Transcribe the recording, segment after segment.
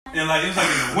and like it was like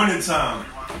in the winter time.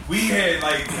 We had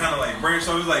like kind of like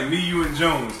brainstorm. It was like me, you, and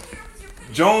Jones.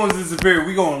 Jones disappeared.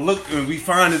 We gonna look and we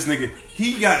find this nigga.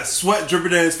 He got sweat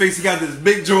dripping down his face. He got this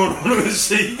big joint on him and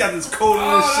shit. He got this coat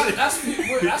on his shit. That's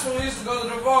when we used to go to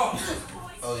the vault.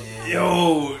 Oh yeah.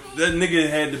 Yo, that nigga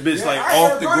had the bitch like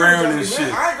off the ground and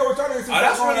shit. I ain't go trying to.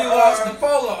 That's when he lost the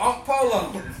polo.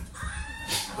 Polo.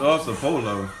 Lost the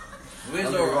polo. We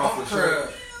was over Uncle crib.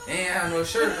 Ain't had no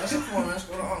shirt. I said, come on, man, let's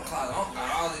go to Uncle closet. Uncle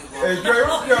got all these. Hey, Dre,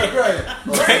 Dre.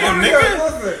 Damn,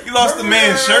 nigga. You lost the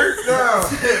man's shirt? Don't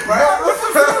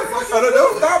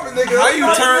stop it, nigga. How you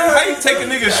take a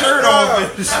nigga's shirt off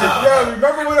and shit? Yeah,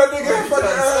 remember when that nigga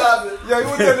fucking yeah, you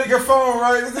with that nigga phone,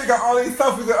 right? This nigga got all these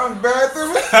selfies in Uncle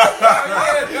bathroom. What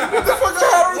the fuck is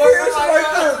happening like this?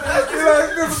 You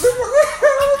like this?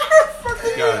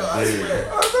 God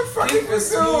damn. What the fuck He was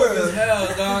smooth as hell,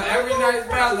 dog. Every night,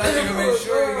 that nigga made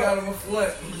sure he got him a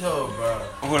flip. Yo, bro.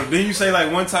 Hold on, didn't you say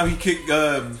like one time he kicked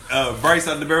Bryce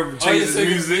out the bedroom and changed his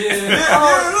music? Yo,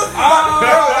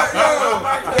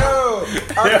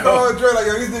 I called Dre like,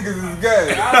 yo, these niggas is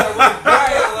gay.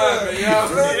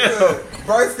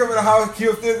 Bryce come in the house, he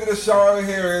upstairs in the shower,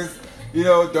 here is, you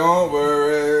know, don't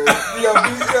worry. You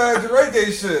know, Dre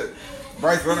gay shit.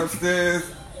 Bryce run upstairs,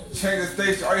 change the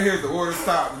station, all you hear is the order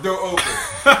stop, the door open.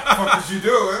 What is you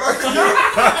doing? Like,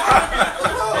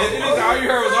 all you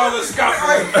heard was all this stuff.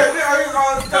 I heard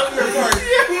all this stuff.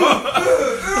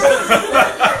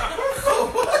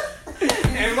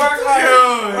 And Mark like, I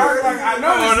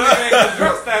know this nigga ain't gonna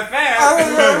dress that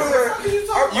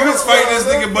fast. You was fighting this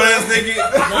nigga, butt ass nigga. No,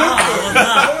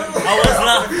 I was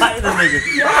not fighting the nigga.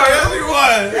 Yes, he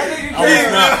was. I was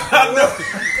not.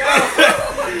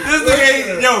 This nigga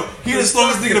ain't, yo, he the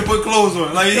slowest nigga to put clothes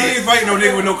on. Like, he ain't fighting no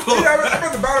nigga with no clothes. Yeah, I'm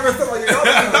at the bottom and stuff like, y'all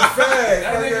niggas is fag.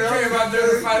 That nigga came out there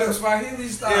to fight him Swahili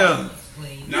style. Yeah.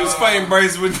 He was fighting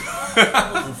Bryce with.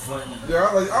 Yeah, I'm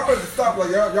about to stop.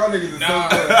 Like y'all niggas is so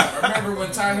bad. I remember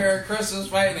when Tyler and Chris was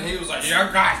fighting, and he was like, "Yeah,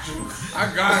 I got you.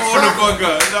 I got you." Hold the fuck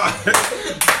up.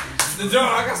 The joke,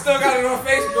 I still got it on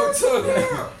Facebook too.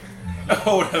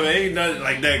 Hold up, ain't nothing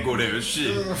like that go there.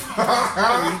 Shit. What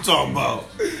are you talking about?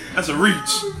 That's a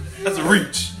reach. That's a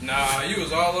reach. Nah, you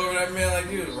was all over that man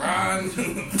like you was riding.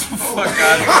 Fuck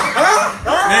out of here.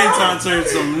 They ain't trying to turn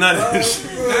some nutty shit.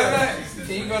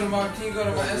 Can you go to my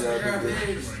Instagram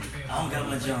page? I don't got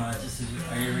my John. I just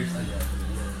are you rich like that?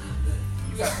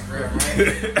 You got the gram, right?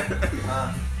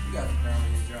 You got the gram on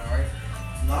your John, right?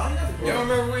 No, I got the You don't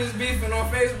remember we was beefing on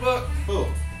Facebook? Who?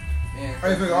 Man, I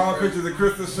think all pictures of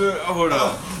Chris and shit. Oh, hold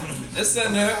up. it's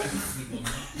in there.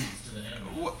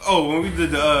 Oh, when we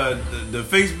did the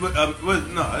Facebook,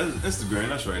 Instagram.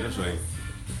 That's right.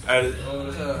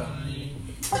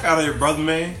 Fuck out of here, brother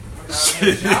man.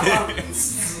 Shit.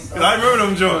 I remember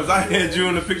them joints. I had you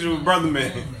in the picture with brother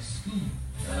man.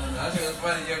 I think it's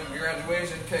funny, your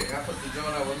graduation pic. I put the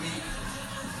joint up with me.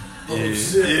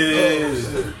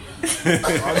 I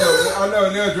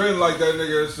know, Neil Dre like that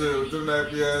nigga and shit with them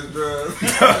nappy ass drugs.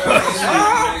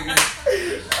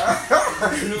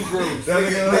 New group. That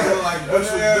nigga like Bush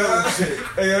with Bill shit.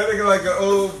 Hey, that nigga like an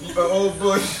old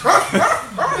Bush.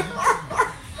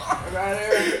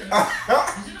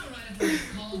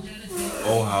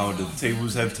 Oh, how the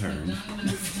tables have turned. What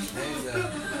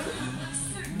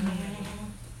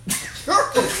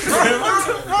the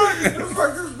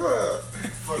fuck is that?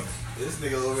 This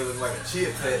nigga over here look like a chia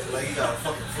pet, like he got a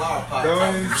fucking flower pot.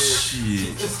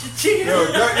 Shit. Yo,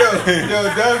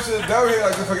 dumb shit, dumb here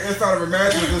like the fucking inside of a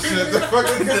mattress and shit. The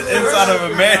fucking Inside of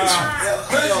a mattress.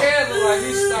 His head look like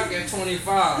he's stuck at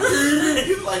 25.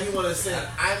 He look like he wanna say,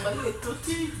 I'm a little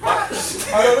teapot.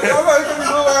 I'm like these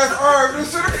little ass arms.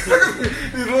 This shit,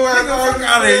 these little ass arms.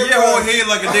 Out of here. Your whole head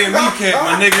like a damn kneecap,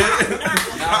 my nigga.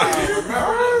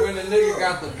 Remember when the nigga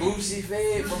got the boosie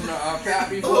fade from the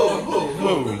Pappy floor?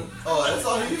 Oh, that's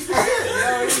all he used to get. Yo,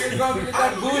 he was going to get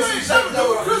that boosie That shit. was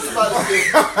what Chris about to get.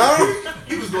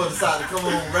 He was going to decide to come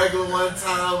home regular one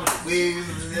time with the wigs,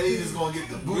 and then he was going to get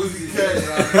the boozy cut.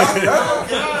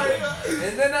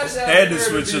 And then that shit Had to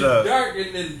switch it up. Dark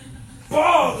and then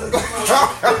balls. No,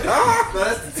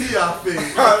 that's the T.I. thing.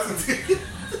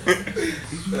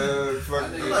 Fuck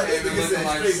Nigga Like, this came in nigga looking said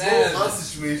like straight Savage. bowl mustard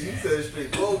switch. You said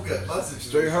straight bowl cut mustard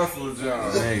straight switch. hustler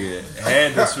job. Nigga,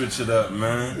 had to switch it up,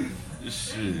 man.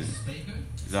 Shit.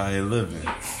 He's out here living.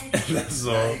 That's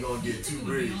Now all. he gonna get 2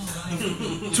 braids.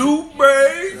 2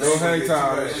 braids. No hang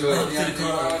time.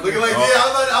 Looking like,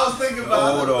 I was thinking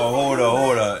about Hold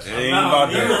on. It ain't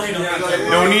about that.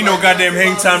 Don't need no goddamn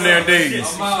hang time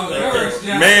nowadays.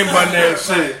 Man bun that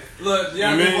shit. Look,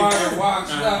 y'all been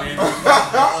washed up.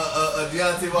 DeAndre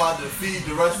Deontay Wilder to feed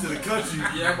the rest of the country.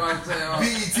 Yeah, I'm about to tell you.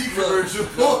 BET commercial.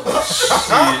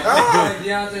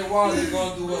 Deontay Wilder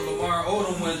gonna do what Lamar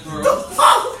Odom went through.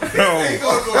 He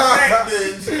gonna go back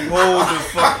bitch. Hold the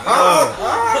fuck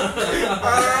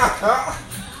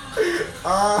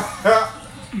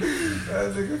That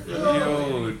nigga up.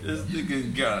 Yo, this nigga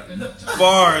got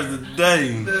bars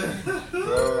today.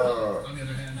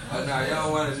 Oh, nah,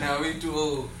 y'all want it now. We too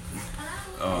old.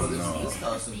 Oh no. This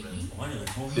costume, man.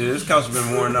 Yeah, this couch has been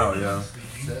worn out, yo.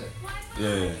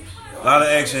 Yeah. A lot of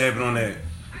action happened on that.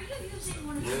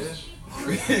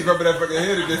 He's rubbing that fucking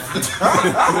head against it. That's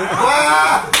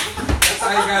how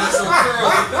you got it so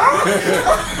curly.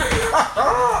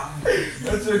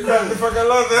 That shit cracked the fucking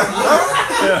leather.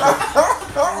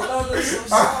 Leather so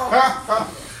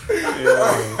soft.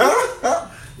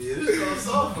 Yeah, this is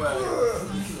soft right here.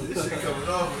 This shit coming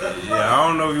off. Yeah, I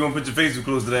don't know if you want to put your face too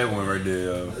close to that one right there,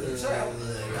 yo.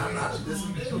 I'm not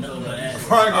disagreeing.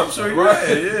 I'm sure you right,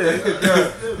 yeah.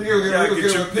 He gonna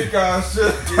get a pick on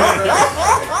shit.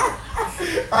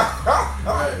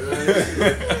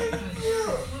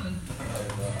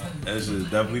 That shit is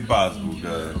definitely possible,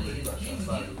 cuz.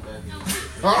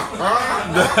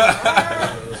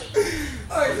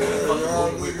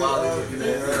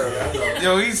 Yo,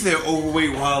 he said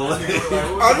overweight while I looked at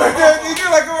you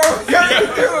like, oh,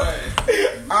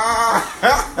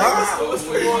 What's the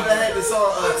one that had the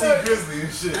song T Grizzly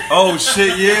and shit? Oh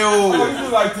shit, yo. you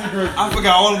like T-Grizzly. I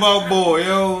forgot all about boy,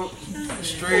 yo.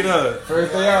 Straight up.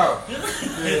 First day out.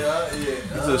 Yeah.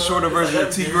 It's a shorter version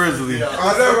of T Grizzly.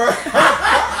 I know,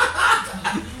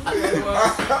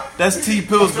 right? That's T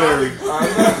Pillsbury.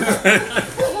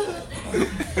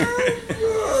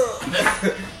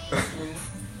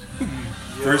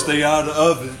 First day out of the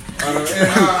oven.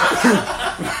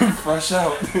 Fresh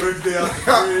out. First day out the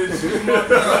fridge.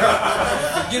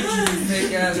 Forget you,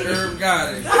 fake ass Herb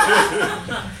got it. I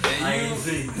ain't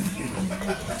see.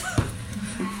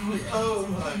 Oh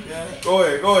my god. Go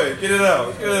ahead. Get it out.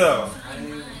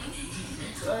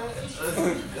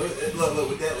 Look,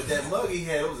 with that mug he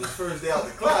had, it was his first day out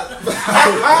the closet.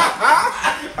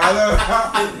 I know.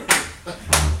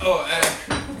 Oh,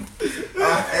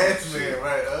 Ass man,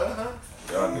 right?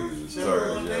 Y'all niggas is Check on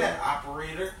starting, that, yeah.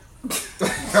 operator.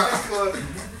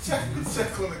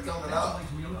 check on it coming out.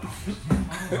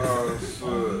 Oh, shit.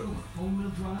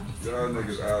 Y'all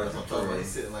niggas out of That's what I'm talking about. control. He's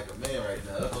sitting like a man right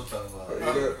now. That's what I'm talking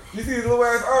about. You see his little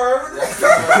ass arms?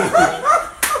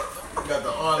 You got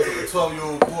the arms of a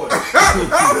 12-year-old boy.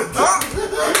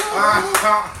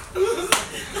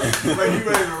 Like you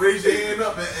ready to raise your hand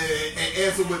up and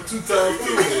answer with 2 times 2.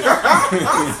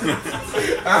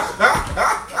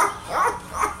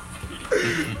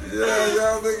 Yeah,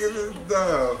 y'all niggas is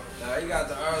dumb. nah, you got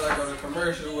the arm like on a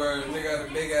commercial where a nigga got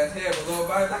a big ass head but little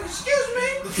body like, excuse me.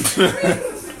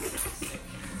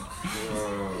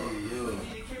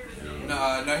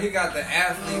 No, he got the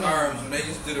athlete arms when they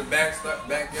used to do the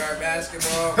backyard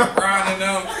basketball, LeBron and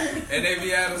them, and they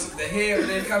be out of the head when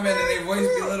they come in and their voice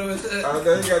be little as shit. I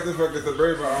know he got this fucking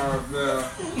Sabrina arms now.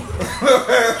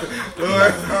 Little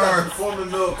ass arms.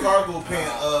 Forming little cargo pant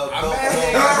belt.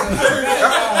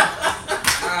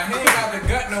 He ain't got the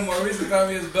gut no more. We used to call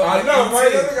me his belt. I know,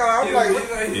 right? I'm like,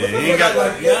 Yeah, he ain't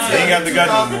got the gut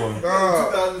no more.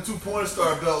 2002 porn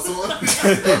star belt. So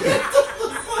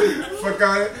fuck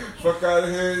out of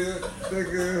here,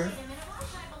 nigga.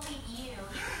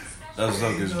 That's what's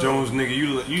up, cause Jones nigga,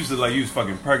 you used to like you was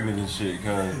fucking pregnant and shit,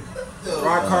 cuz.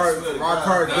 Rock hard gut.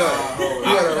 You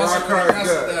had a rock hard gut.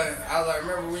 I was like,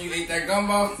 remember when you ate that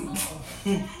gumbo?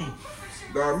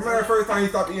 Dog, remember that first time he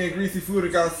stopped eating greasy food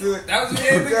and got sick? That was when he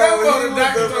ate the gumbo. The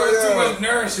doctor told us too much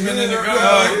nourishment in the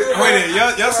gumbo. Wait a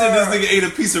minute, y'all said this nigga ate a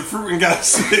piece of fruit and got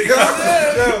sick. Yo,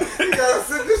 he got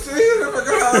sick and shit. He was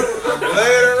fucking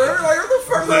later. Like, what the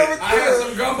fuck wrong with I had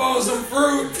some gumbo and some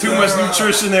fruit. Too much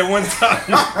nutrition at one time.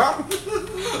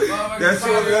 That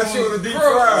shit was a deep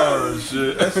fry. Oh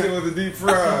shit. That shit was a deep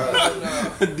fry.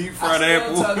 Deep fried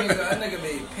apple. That nigga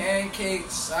made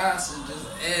pancakes, sausages,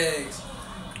 eggs.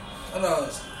 What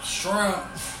else? Shrimp.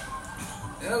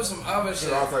 And there was some other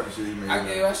shit. All type of shit he made. I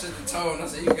gave that shit to Tone. I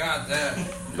said, you got that.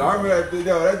 I remember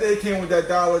that day came with that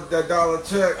dollar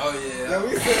check. Oh, yeah. Yeah,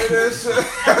 we said that shit.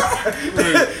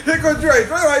 Here go Dre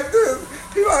like this.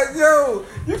 He like, yo,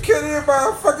 you can't even buy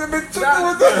a fucking big chicken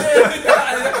with that.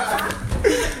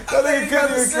 That nigga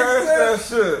couldn't even cash that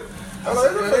shit. I'm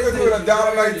like, what the fuck you with a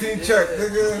 $1.19 check,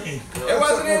 nigga? It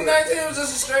wasn't even 19, it was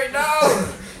just a straight dollar.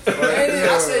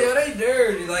 I said, yo, they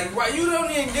dirty. Like, why you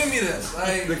don't even give me this?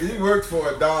 Like, nigga, you worked for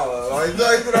 $1. Like,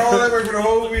 did all that work for the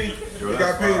whole week. You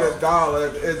got paid $1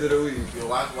 at the end of the week. Yo,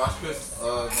 watch Chris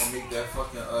gonna make that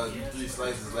fucking 3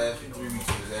 slices last 3 weeks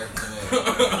of his African ass.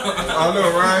 I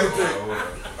know, right?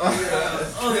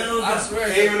 I swear.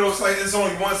 Ain't even no slice. There's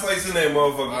only one slice in there,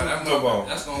 motherfucker.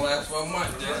 That's gonna last for a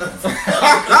month, then.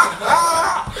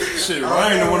 Shit,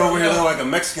 Ryan went over here looking like a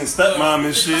Mexican stepmom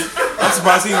and shit. I'm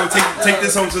surprised he gonna take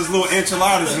this home to his little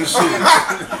enchiladas and shit.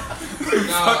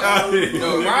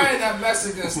 No, Ryan that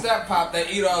Mexican step pop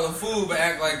that eat all the food but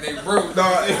act like they broke. No,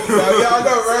 y'all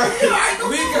know, right?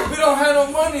 We don't have no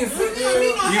money for you.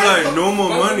 You like no more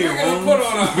money, We're gonna put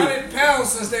on 100 pounds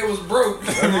since they was broke.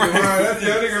 That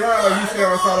nigga Ryan, like he stay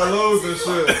outside of Lowe's and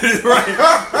shit. Right. You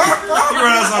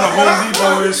ran outside of Home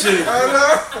Depot and shit. I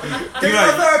know.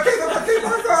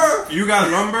 You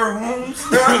got lumber, Holmes?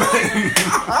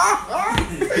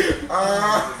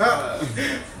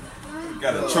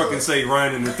 Got a truck and say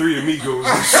Ryan and the 3 Amigos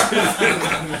and shit.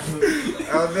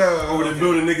 I know. Over there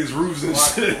building niggas' roofs and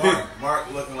shit. Mark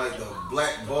looking like the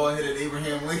black bald-headed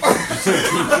Abraham Lincoln.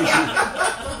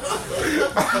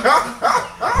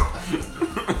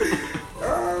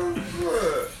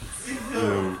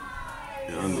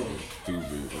 I'm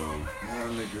stupid. That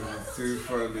nigga is too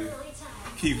funny.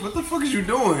 Keith, what the fuck is you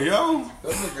doing, yo?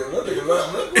 That nigga look.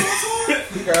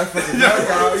 He got fucking knock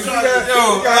out.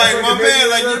 Yo, like my man,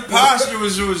 like your posture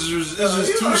was just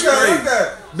too straight.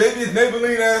 Maybe it's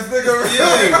Maybelline ass nigga.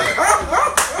 Yeah.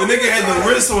 The nigga had the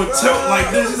wrist on tilt like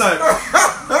this. He's like,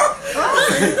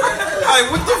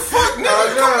 what the fuck,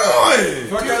 nigga? Come on.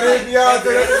 Fuck out of here,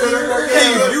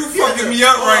 Keith, you fucking me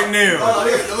up right now.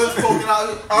 The lips poking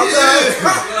out.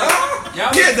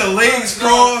 He had the legs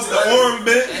crossed, the arm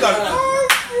bent. He's like,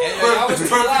 I was too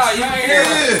loud. Y'all ain't hear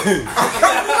me.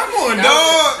 come on,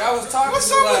 dog. That was talking What's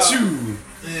too up loud. with you?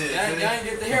 Y'all ain't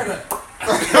get to hear that.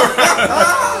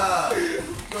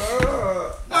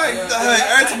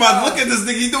 Every time I look at this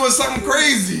nigga, he doing something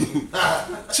crazy.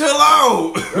 Chill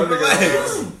out.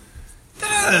 Relax.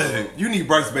 Dang. You need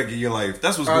Bryce back in your life.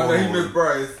 That's what's going on. He miss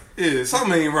Bryce. Yeah,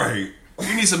 something ain't right.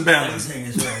 You need some balance. Bryce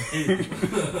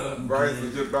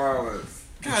was just balance.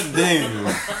 God damn.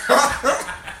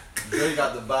 They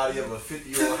got the body of a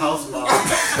 50-year-old house mom.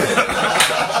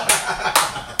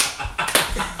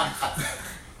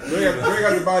 They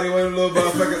got the body with a little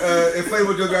motherfucking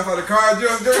inflatable joke outside the car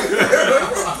joke.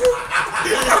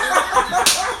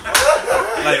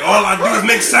 Like, all I do is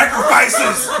make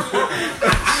sacrifices.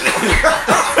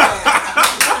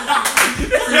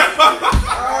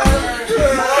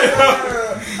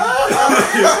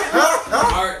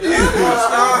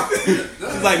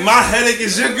 It's like, my headache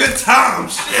is your good time.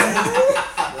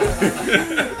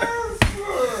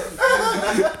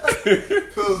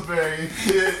 Pillsbury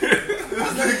shit.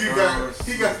 This nigga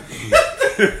got.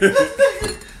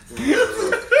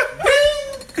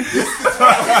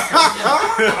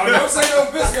 Don't say no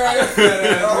biscuit right here.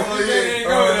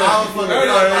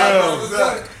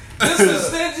 This is the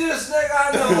stingiest nigga I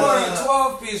know.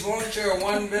 12-piece, 1 chair,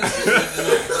 1 biscuit.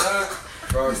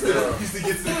 Used to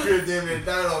get to the crib damn near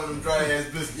dying over them dry ass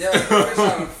biscuits. Yeah, they're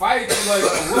trying to fight. You like,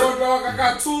 real dog, I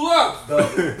got 2 left.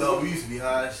 Dog, we used to be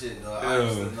high as shit, dog. I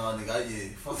used to,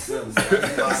 nigga, fuck them. I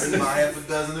need my half a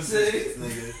dozen of biscuits,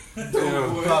 nigga.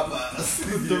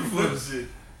 Popeyes. Shit.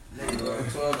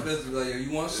 Nigga, 12 biscuits, like, yo,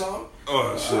 you want some?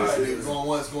 Oh, shit. Alright, nigga, going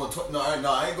once, going twice. No,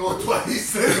 I ain't going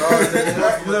twice.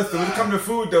 Listen, when it comes to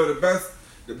food, though, the best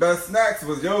snacks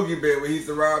was Yogi Bear when he used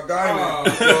to rob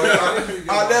diamonds.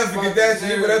 I'll never forget that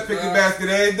shit with that picky basket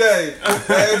every day.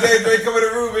 Every day they come in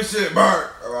the room and shit.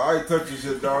 Mark, I ain't touching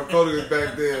shit, dog. Cody was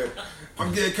back there.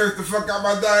 I'm getting cursed the fuck out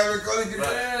my diamond. Cody,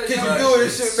 keep doing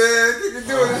this shit, man. Keep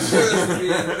doing this shit.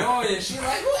 She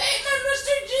like, who ain't my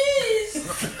Mr. G's?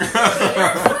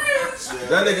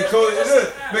 That nigga Cody,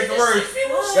 make it worse.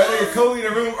 That nigga Cody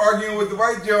in the room arguing with the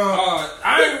white John.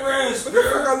 I ain't red What the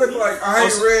fuck I look like? I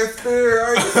ain't red spear. I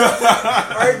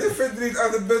ain't defending these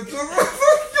other bitches.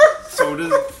 So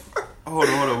this, hold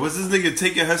on. Was this nigga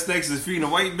taking her snacks and feeding a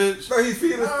white bitch? No, he's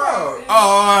feeding his phone. Oh,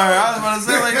 alright. I was about to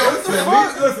say, like, what the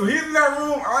fuck? Listen, he's in that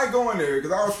room. I ain't going there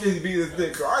because I was scared to beat his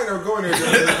dick, so I ain't never going there.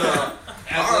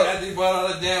 After he bought all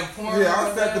the damn porn. Yeah,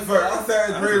 I sat in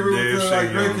Dre room till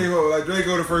like Dre came home. Like Dre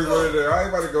go the first one in there. I ain't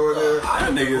about to go in there.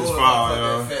 That nigga is foul,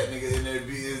 yo. That fat nigga in there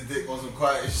beat his dick on some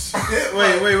quiet shit.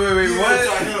 Wait, what?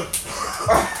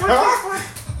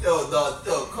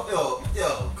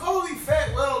 Yo, Cody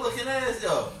fat, well looking ass,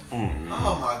 yo.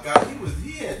 Oh my god,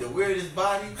 he had the weirdest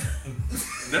body.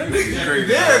 That nigga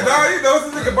crazy. Yeah, dog, you know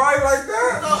this nigga body like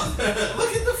that.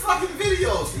 Look at the fucking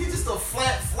videos. He's just a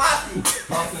fat floppy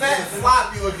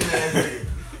looking ass nigga.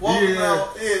 walking Yeah. around.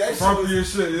 Yeah, that shit Frumpy was. and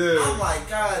shit, yeah. I'm like,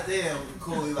 God damn,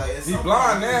 Cooley, like it's He something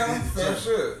blind like now, you did so to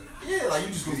shit. Yeah, like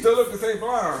you just He gonna still look the same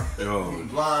blind. Yo, be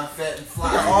blind, fat, and He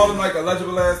fly. got all them like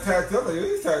illegible ass tattoos. I'm like, yo,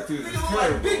 these tattoos Nigga is look like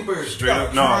terrible. Big Bird. straight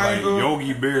up, no, like Triangle.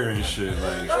 Yogi Bear and shit,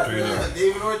 like straight up.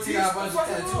 David Ortiz. He got a bunch of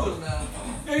tattoos now.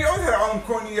 Yeah, he always had all them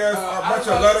corny ass, a I bunch was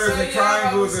of about to letters say, and yeah,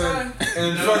 triangles I was and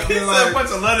He fucking said a like. bunch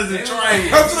of letters and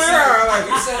triangles. That's what they are. Like,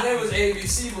 He said they was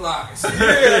ABC blockers.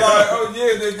 yeah, like, oh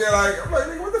yeah, they're like, I'm like,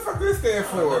 nigga, what the fuck do this stand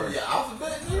for? Yeah,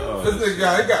 alphabet. Yeah. Oh, This nigga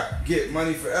guy, he got get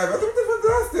money forever. I said, what the fuck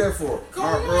does that stand for? Come My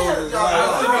on, bro yeah, is y'all. like,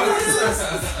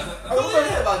 I was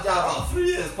thinking about y'all about 3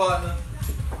 years, partner.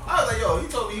 I was like, yo, he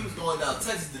told me he was going down to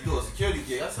Texas to do a security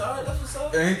gig. I said, all right, that's what's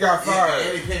up. and he got Yeah, fired.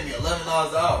 and he paid me $11 an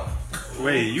hour.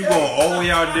 Wait, you going all the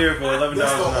way out there for $11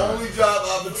 That's an the hour? only job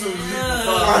opportunity you can I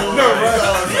find. know, right?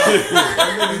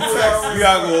 You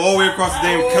gotta go all the way across the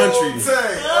damn country.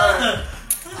 Alright.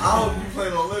 I hope you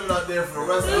plan on living out there for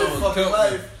the rest of your fucking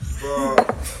life. Bro.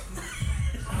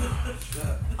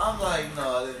 I'm like,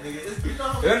 no, that nigga, you know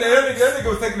how That nigga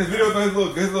was taking his videos on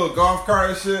his little golf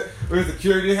cart and shit with his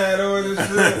security hat on and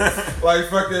shit. Like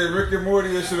fucking Rick and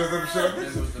Morty and shit or some shit.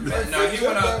 No, he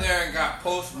went out there and got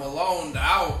Post Malone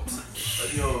out.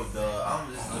 yo, dog,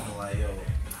 I'm just looking like, yo.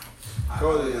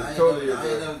 Cody I ain't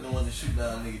never the one to shoot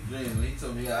down nigga dreams. When he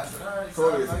told me, I said, alright,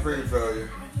 Cody is like supreme that. failure.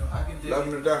 I can do Love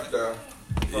him it. to death though.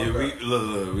 Yeah,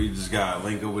 look, we just gotta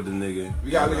link up with the nigga.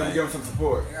 We gotta give him some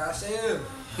support. I said,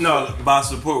 No, by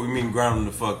support we mean ground him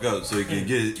the fuck up so he can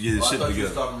get his I shit thought you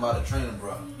was together. talking about a trainer,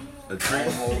 bro. A train?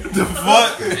 The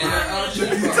fuck? You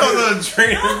talking about a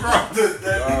trainer, bro? Get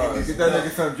that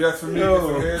nigga some dress for me, get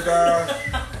some hair dye.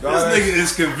 This nigga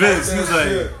is convinced. He's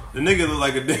like, the nigga look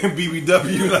like a damn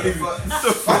BBW. Like, what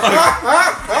the fuck?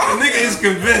 The nigga is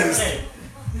convinced.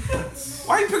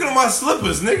 Why you picking up my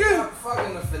slippers, nigga?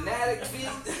 fucking the fanatic feet.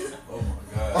 Oh my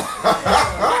god.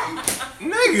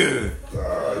 Nigga,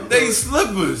 they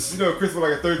slippers. You know Chris was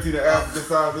like a 13 and African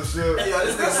size and shit. Hey, yo,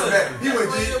 this nigga went back. He went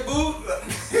Play your boot.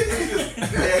 he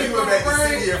went back to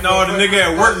City No, the nigga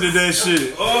at work did that shit. He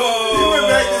went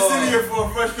back to City for a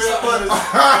fresh pair of butters.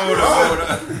 Hold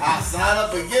up. I'll sign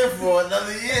up again for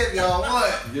another year if y'all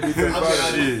want. Give me some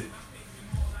butter. Shit.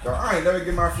 Yo, I ain't never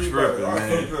get my free butter. Tripping, I'm man.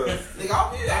 so good. Nigga,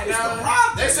 I'll be there. It's the rob.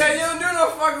 They said you don't do no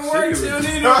fucking work, so you don't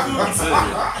need no boots.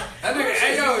 That nigga,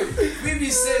 hey yo, we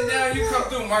be sitting down, you come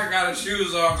through, Mark got his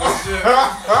shoes off and shit. I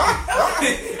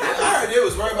heard they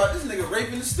was worried about this nigga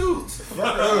raping the students.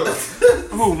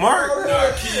 Who, Mark?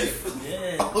 Nah, Keith.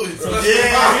 Yeah.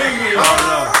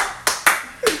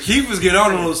 Keith was getting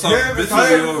on a little something. Yeah, but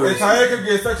Bitches Tyre could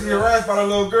get sexually harassed by the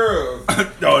little girls.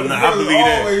 Oh, nah, I believe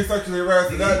that. Always sexually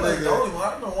harassing that Like, the nigga. only one, I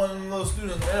remember one of them little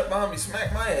students right up behind me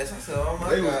smacked my ass. I said, oh my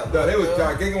They was, god. no, they was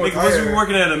giggling with Nigga, was you Tyre.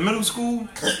 working at a middle school? You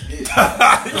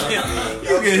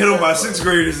was getting hit on by 6th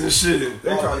graders and shit.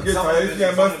 They trying to get Tyre. She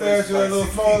got mustache and that little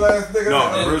small ass nigga.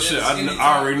 No, real shit.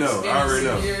 I already know. I already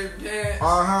know.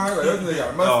 Uh-huh. Like, this nigga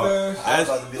got a mustache. I was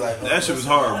about to be like, That shit was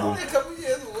horrible. only a couple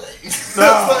years away.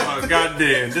 Oh,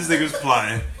 goddamn. This nigga was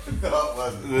flying. No, it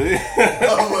wasn't.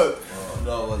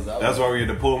 No, it wasn't. That's why we had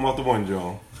to pull him off the one,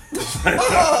 John.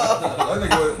 That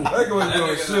nigga was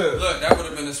doing shit. Look, that would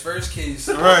have been his first case.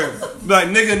 Right. Like,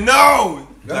 nigga, no!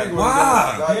 That Like, nigga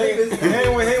why? was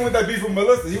doing, he ain't with that beef with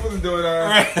Melissa. He wasn't doing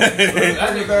that.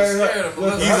 That nigga was scared of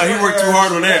Melissa. He's like, he worked too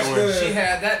hard on that one. She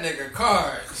had that nigga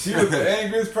card. She was the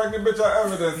angriest pregnant bitch I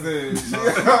ever done seen.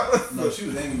 No, she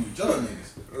was angry with y'all niggas.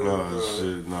 Oh,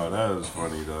 shit. No, that was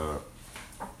funny, dog.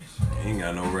 He ain't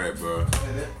got no rap, bro.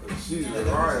 She's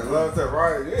Ryan, love that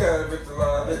Ryan. You had a bitch in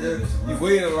line, nigga. You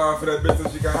waited in line for that bitch so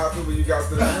she can hop through when you got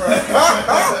to the front.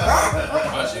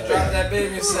 Once you dropped that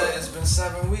baby and said it's been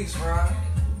 7 weeks, Ron.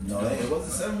 No, it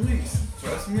wasn't 7 weeks.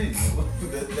 Trust me.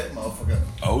 that motherfucker.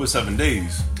 Oh, it was 7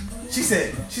 days. She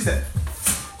said,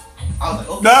 I was like,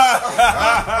 okay. Nah.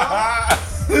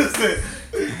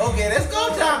 Okay, let's go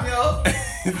time, yo.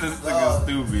 This nigga's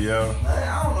stupid, yo. I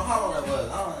don't know how long that was.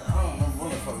 I don't remember when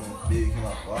the fucking baby came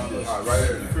out. Well, I know right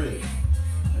here. in the crib.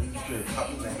 In the crib.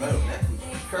 Popped in that metal neck.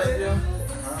 Curfew?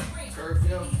 Huh? Curfew?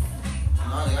 No,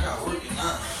 nigga, I got work at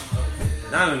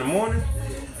 9. 9 in the morning?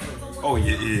 Oh,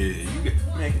 yeah.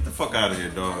 Man, get the fuck out of here,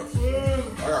 dog. I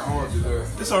got horns to do.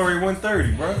 It's already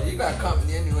 1:30, bro. You got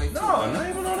company anyway, too. No, not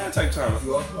even on that type of time.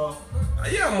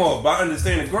 Yeah, I'm all about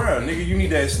understanding the ground, nigga. You need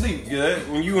that sleep. Yeah,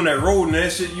 when you on that road and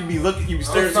that shit, you be looking, you be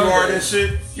staring so hard at that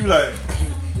shit. You be like, you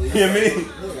know what I mean?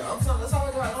 Nigga, I'm telling that's how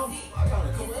I got home. I got a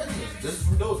couple extras. Just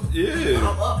from those. Yeah.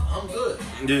 I'm up. I'm good.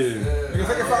 Yeah. Nigga,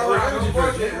 take a 5-hour energy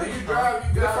drink. When you drive,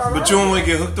 you got But you don't want to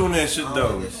get hooked on that shit I don't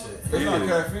though. like that shit. It's not Yeah.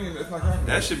 caffeine. It's not caffeine.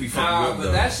 That should be fucking Nah, good but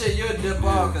though. that shit you'll dip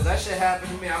off, cause that shit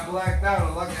happened to me. I blacked out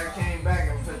and lucky I came back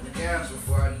and put the cancer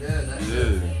before I did. That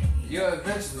shit. Your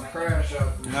eventually crash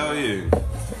out. Hell yeah.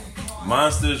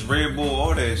 Monsters, Red Bull,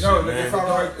 all that shit, No, man.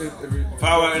 5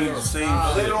 hour in the same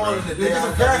Later on in the day, It's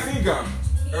a caffeine gum.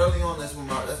 early on, that's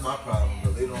my problem.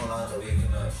 But later on, I end up waking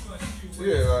up.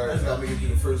 Yeah, That's like. gotta make it through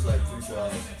the first like 3-4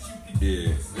 hours.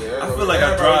 Yeah. I feel like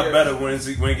I drive better when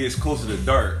it gets closer to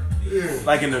dark. Yeah.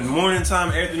 Like in the morning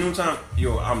time, afternoon time,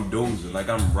 yo, I'm dozing. Like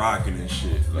I'm rocking and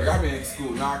shit. Like I been in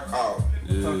school, knocked out.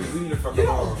 Yeah. Leave the fucking You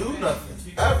don't home. do nothing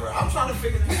ever. I'm trying to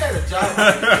figure. You had a job.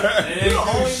 You the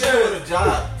only nigga with a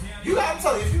job. You gotta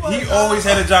tell you if you want. He always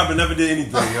had a job but never did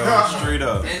anything, yo. Straight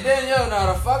up. And then, yo,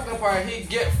 now the fucked up part, he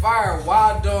get fired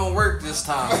while doing work this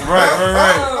time. Right.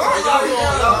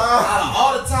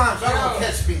 All the time, y'all gonna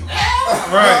catch me.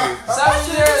 Right.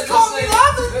 7 years,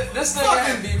 this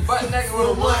nigga be butt naked with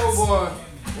a little boy.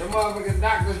 The motherfucking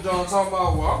doctor's done talking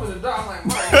about, well, I'm in the doctor. I'm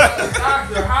like, motherfucking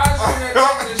doctor, how is you there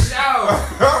taking a shower?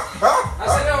 I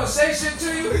said, they don't say shit to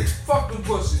you? Fuck them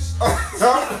pussies.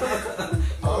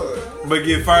 But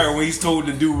get fired when he's told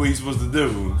to do what he's supposed to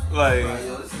do. Like,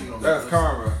 That's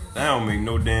karma. that don't make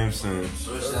no damn sense.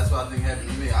 So that's what I think happened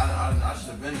to me. I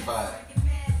should have been fired.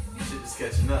 Shit is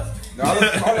catching up. No,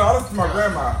 I listened to my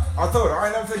grandma. I told her I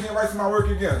ain't never taking advice from my work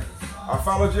again. I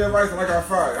followed your advice and I got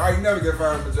fired. I ain't never get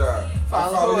fired from the job.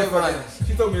 Follow your advice.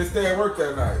 She told me to stay at work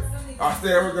that night. I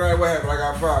stayed at work that night. What happened? I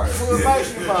got fired. Who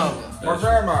advice you follow? My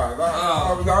grandma.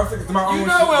 I was thinking to my own You shit.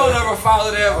 know we don't ever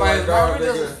follow that Oh my advice, God, bro.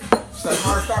 We nigga. just... She's like,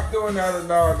 "Mark, stop doing that."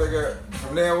 No, nigga.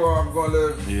 From now on, I'm gonna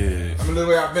live. Yeah. I'm gonna live the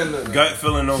way I've been living. Gut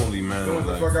feeling only, man. Doing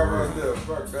the Like, fuck I for want to real. do.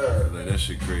 Fuck that. Like, that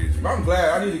shit crazy. But I'm glad.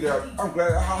 I need to get out. I'm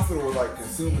glad the hospital was like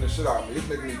consuming the shit out of me. It's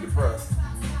making me depressed.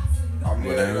 I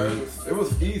mean, it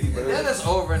was easy, but Then it's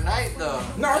overnight, though.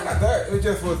 no, it's not that. It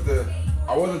just was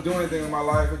I wasn't doing anything in my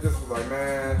life. It just was like,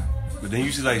 man. But then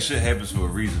you see, like, shit happens for a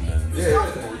reason, then.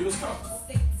 Yeah. You was comfortable.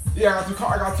 Yeah,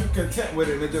 I got too content with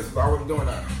it, and it just I wasn't doing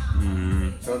that. Mm-hmm.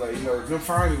 So like, them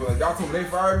firing me. Like y'all told me they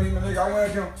fired me, man. Nigga, I went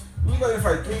at them. We let it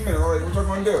for like 3 minutes. I was like, what y'all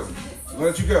gonna do? I'm gonna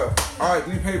let you go. All right,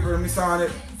 give me paper. Let me sign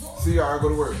it. See y'all. I go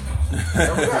to work.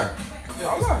 That was that.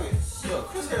 I love it. Yo,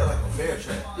 Chris had like a bear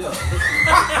trap. Yo,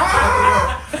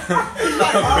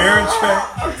 A bear trap?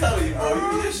 I'm telling you,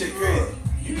 bro, you this shit crazy.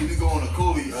 You need to go on a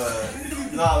coolie.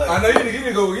 I know you need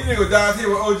to go down here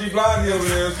with OG Blondie over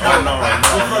there. I know.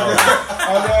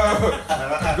 I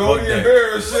know. Go Fuck get that.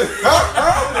 bear and shit.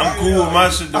 I'm cool with my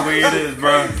shit the way it is,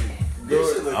 bro.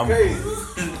 This shit look I'm crazy.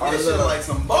 I This shit look like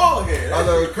some ball hair. I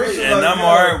know Christian. And I'm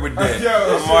alright with that.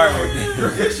 I'm alright with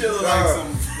that. This shit look like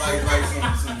some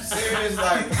serious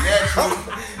like natural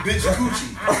bitch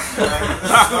coochie.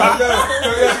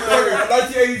 Like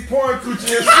 1980s porn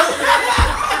coochie and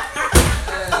shit.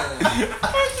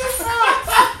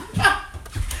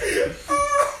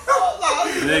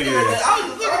 Nigga. I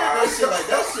was looking at that shit like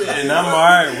that shit. And I'm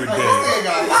alright with that.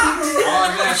 All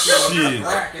that Shit.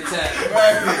 Rack attack.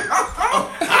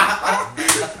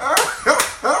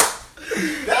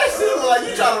 That shit look like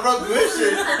you trying to run through this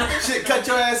shit. Shit cut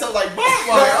your ass up like barbed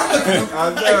wire. I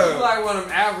You know. like one of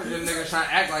them African niggas trying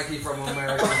to act like he from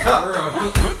America. For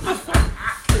real.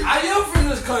 I am from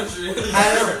this country. My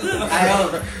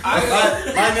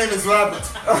name is Robert.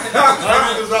 My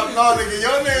name is Robert. No, nigga,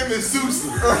 your name is Susie.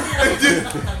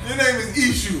 Your name is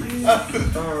Ishu.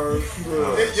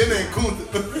 Your name Kunta.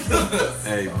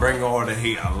 Hey, bring all the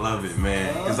hate. I love it,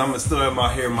 man. Because I'm still out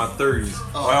my hair in my 30s.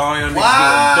 All y'all niggas doing ball.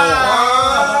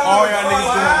 All y'all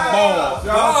niggas doing ball.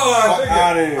 Fuck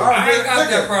out of here. I ain't got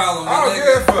that problem. I don't give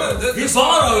a fuck. He's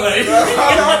bald already.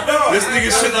 This nigga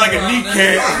shit like a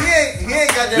kneecap. He ain't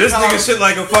got that This problem. nigga shit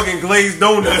like a fucking glazed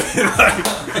donut. Like,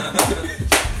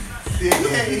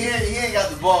 Yeah, he ain't got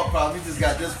the ball problem. He just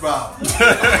got this problem.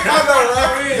 I know,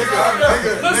 right?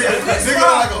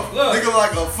 Nigga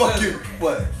like a fucking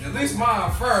what? At least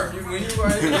mine firm. When you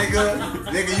right here.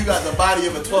 Nigga, you got the body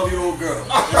of a 12-year-old girl.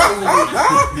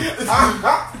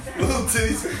 Little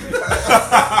titties.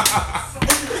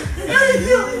 Hey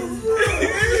yo.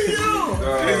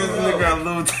 this nigga got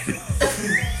little titties.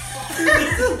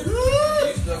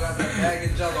 You still got that bag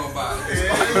of jello body.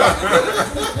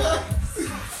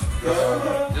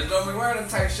 Just don't be wearing them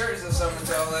tight shirts and stuff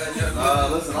until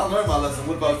that. Listen, I learned my lesson.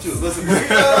 What about you? Listen,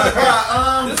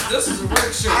 This is a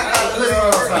work shirt. I got a hoodie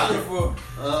on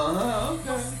top.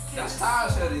 Okay. That's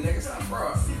Ty's hoodie, nigga. Stop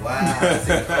fraud. Wow.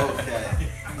 Okay.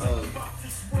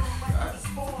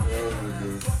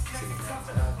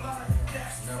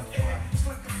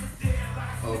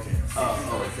 Okay.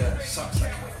 Oh, okay. Sucks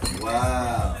like that.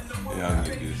 Wow. Yeah, I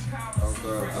need this.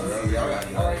 Okay. Y'all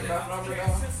got Y'all already got number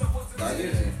down? Not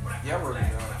yet. Yeah, we're done.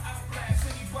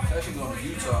 Actually going to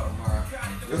Utah tomorrow.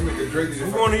 This nigga Drake.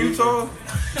 Who going to Utah?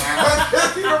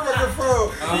 You don't fucking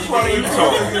phone. You want to get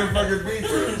a fucking beat.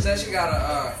 Said she got a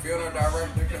funeral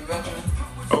director convention.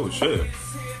 Oh shit.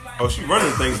 Oh, she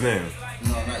running things now.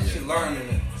 No, not yet. She learning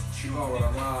it. She going with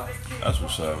her mom. That's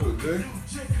what's up. Okay.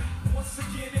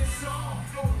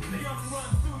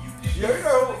 Yeah, you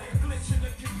know.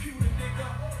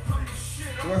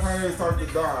 What time you talk to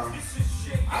Don?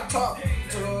 I talked to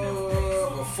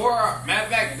before, matter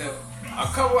of fact, a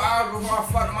couple hours before I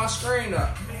fucked my screen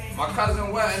up. My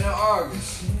cousin went in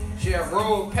August. She had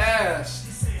rolled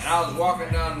past, and I was walking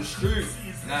down the street,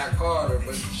 and I called her.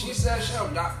 But she said she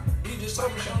don't. You just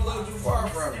told me she don't live too far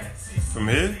from me. From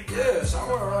here? Yeah,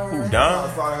 somewhere around here. Who, Don?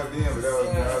 I saw her DM, but that was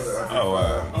Oh,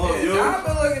 wow. Oh, Yeah, you? I've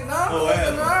been looking down, looking at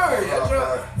her.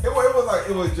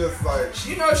 It was just like.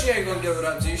 She know she ain't gonna give it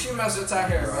up to you. She messed with her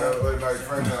hair, It man. was like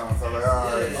friend down, so I'm like,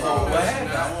 alright. Oh, what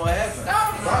happened? What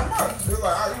happened? It was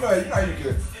like, you know you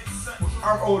could.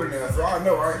 I'm older now, so I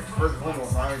know, right? First and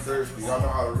foremost, I ain't thirsty. I know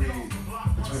how to read between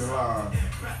the lines.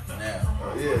 Now.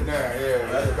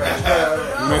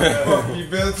 Fuck you,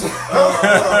 bitch.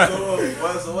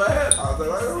 So what happened? I was like,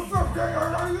 hey, what's up, gang? How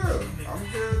are you? I'm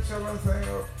good, chilling,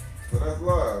 saying, so that's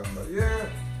love. But yeah,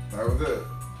 that was it.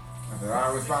 I said, I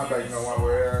don't respond back no one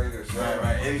way either.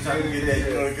 Right. Anytime you get that, you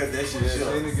know, cut that shit Yeah,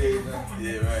 short. she engaged me.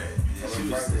 Yeah, right. Yeah, she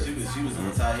was an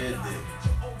entire head dick.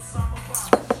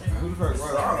 Who the fuck was? I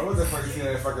don't know what the fuck you see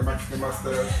that fucking Mexican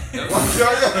mustache.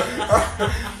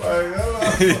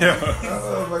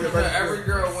 Every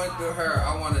girl went through her.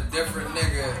 I want a different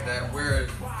nigga that wears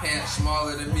pants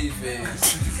smaller than me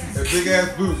face. And big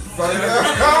ass boots.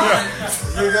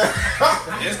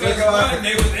 It's because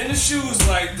they was in the shoes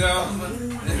like them.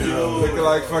 Looking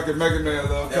like fucking Mega Man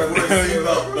though.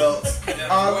 Belts.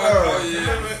 Oh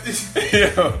yeah.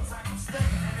 Yeah.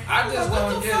 I just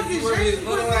don't get it. You wear these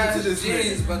little ass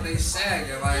jeans, but they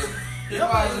sagging. Like, you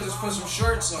might as well just put some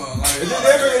shorts on. Like, They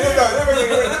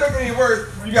make it even worse.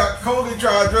 You got Coley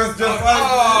trying to dress just like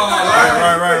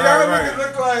Right. Y'all niggas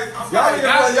look like y'all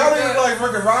niggas like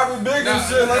fucking Robin Big and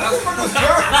shit. Like what the fuck is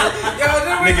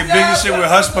that? Nigga big as shit with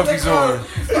hush puppies on.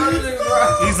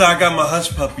 He's like, I got my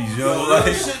hush puppies, yo. Like,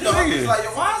 nigga.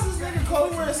 Like, why is this nigga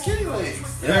Cole wearing skinny legs?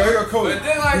 Yeah, here go Coley. But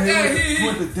then like that, he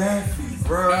with the daffy,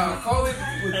 bro. Coley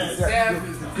with the staff.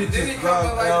 Then he come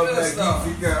in like this though.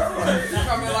 He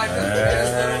come in like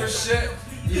this shit.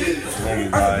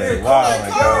 Nigga,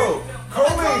 wow.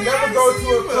 Coley never go to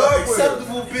a club with her.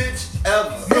 Acceptable bitch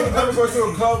ever. He never go to a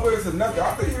club with us or nothing. I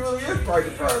think he really is probably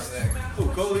depressed. Who,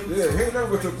 Cole? Yeah, he ain't never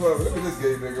go to a club. Look at this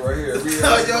gay nigga right here.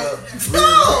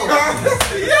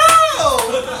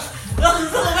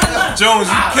 Jones,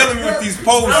 you killing me with these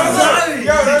poses. You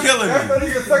killing That's me. that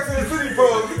nigga Sex in the City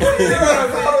pose.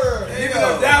 Even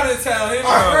up down in town, he in the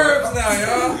curbs now,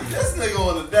 y'all. This nigga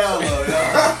on the down low,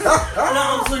 y'all.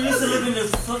 I'm so used to living in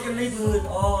this fucking neighborhood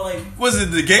all like. Was it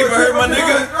the gay bird, my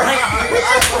nigga? I'm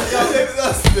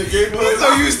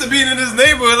so used to being in this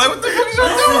neighborhood. Like, what the fuck is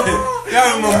y'all doing? Y'all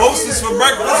have mimosas for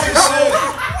breakfast and shit.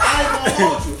 I ain't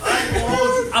gonna hold you.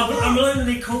 I'm learning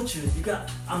their culture.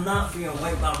 I'm not being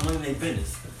white, but I'm learning their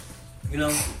business. You know?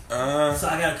 So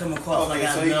I gotta come across like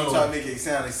I so he know. try to make it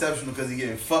sound exceptional because he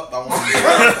getting fucked by one of you.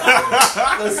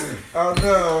 Listen, Oh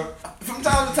no. from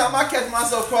time to time I catch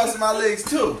myself crossing my legs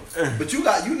too. But you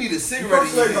need a cigarette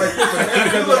in your Like hand.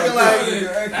 this. You looking like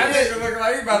That nigga looking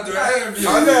like he about to do an interview.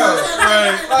 I know.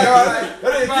 Right.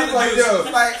 That nigga keep like yo.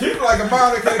 Keep like a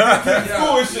monitor. Keep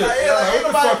cool and shit. What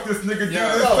the fuck this nigga do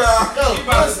this time? He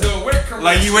about to do a wit commercial.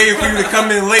 Like, you waiting for you to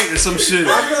come in late or some shit.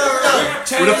 Where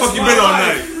the fuck you been all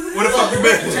night? Where the fuck you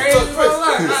been? Change my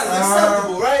life. that's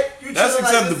acceptable, right? You That's chilling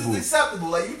acceptable. Like, this is acceptable.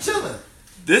 Like you chilling.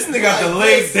 This nigga got the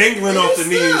legs dangling off the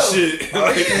knee and shit.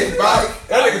 Like,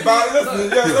 That nigga body. Listen.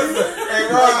 Hey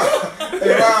Rob.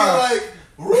 Hey Rob. Like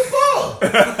RuPaul.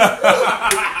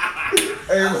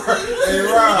 Hey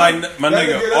Rob. like, my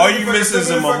nigga, all you miss is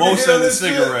a mimosa and a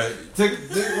cigarette. Nah, he need the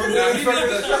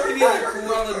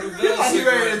Cruella de Vil He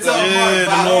ready to talk Yeah, the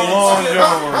about little long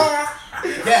john.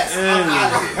 Yes, I'm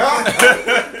out of here.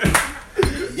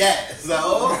 Yes. So,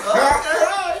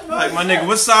 okay. Like, my nigga,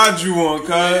 what side you on,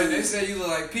 Yeah, cuz? they say you look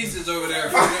like pieces over there.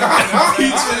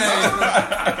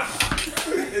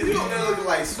 You over there looking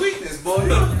like sweetness, boy.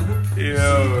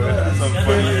 Yo, that's so That's my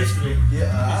funny. history.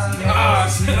 Yeah.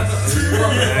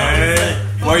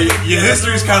 Well, your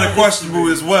history is kind of questionable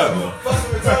as well. And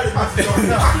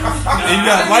you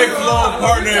got lifelong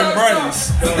partner and brothers.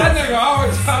 That nigga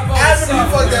always top on After you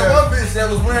something. fucked that one bitch that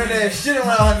was wearing that shit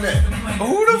around her neck.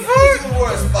 Who the fuck? She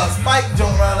wore a spike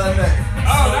joint around her neck.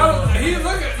 Oh, that was,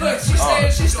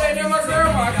 she stayed near my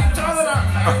grandma. I keep telling her.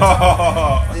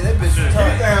 Yeah, that bitch was He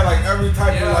tight. had like every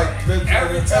type of like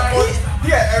Every time. He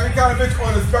had every kind of bitch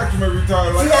on the spectrum of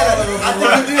retarded. Like,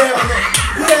 I think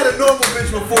he had a normal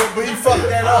bitch before, but he fucked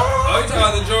that up. Oh, you talking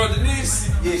about the Jordan Denise?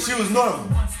 Yeah, she was normal.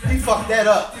 He fucked that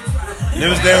up. It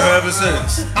was there ever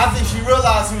since. I think she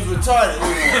realized he was retarded.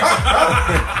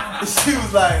 She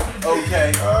was like,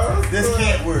 okay, this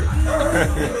can't work.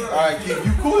 Alright, Keith,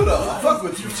 you cool though. I fuck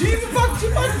with you. She fuck with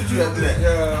you after that.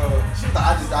 She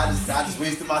thought I just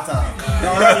wasted my time.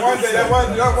 that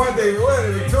one day, what,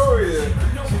 Victoria,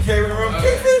 she came in the room,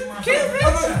 Keith, I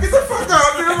was like, get the fuck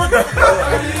out, dude.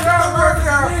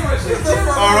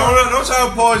 Oh, don't try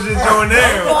to pause your joint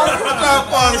there. Don't try to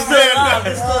pause it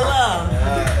there. It's still loud.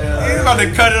 He's about to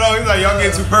cut it off. He's like, y'all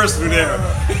getting too personal there.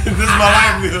 This is my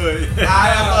livelihood.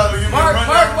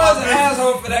 Mark was an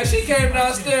asshole for that. She came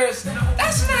downstairs.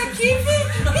 That's not Keith.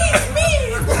 He's me.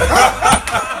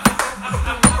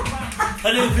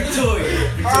 Her name is Victoria.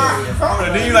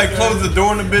 And then you like close the door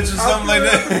on the bitch or something like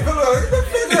that.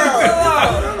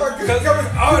 That's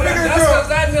because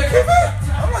that nigga.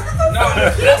 No,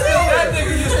 that's because that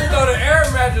nigga used to throw the air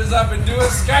mattress up and do a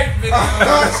Skype video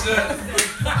and shit.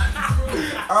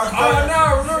 Oh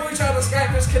no, remember we tried to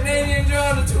Skype this Canadian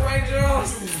John, the two-way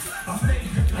Johns?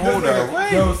 Hold on,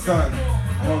 wait. Yo, son,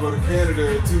 I'm gonna go to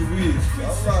Canada in 2 weeks. I'm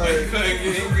He like, couldn't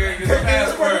get the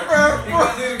passport. He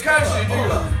couldn't do the country, Hold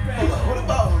dude. up. What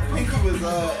about when Pinky was in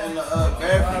the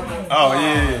bathroom? Oh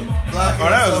yeah. Blocking Oh,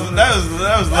 that was That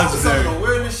was some legendary. of the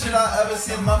weirdest shit I ever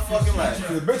seen in my fucking life.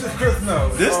 the bitch is Chris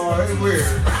knows. This- Oh, it's weird.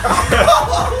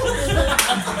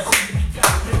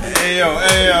 Hey yo.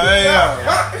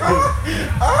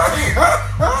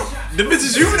 The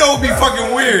bitches you know be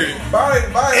fucking weird.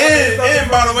 And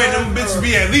by the way, them bitches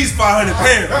be at least 500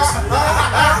 pounds.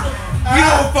 He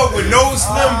don't fuck with no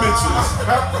slim bitches.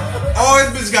 All his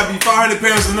bitches gotta be 500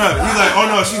 pounds and up. He's like, oh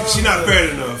no, she not fat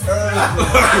enough.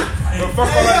 But fuck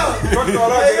all that. Fuck all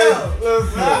that. Hey, yo.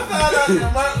 Listen. I found out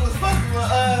that Mark was fucking with,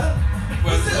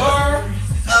 Was Laura?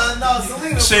 no,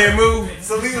 Selena. Shamu.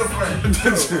 Selena friend. The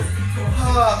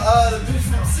bitch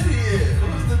from City here. Who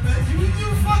was the bitch? You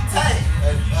fuck Tay.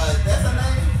 That's her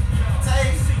name? Tay?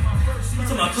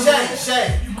 Shay.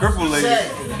 Cripple lady. Shay.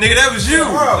 Nigga, that was you. You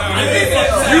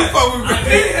fuck with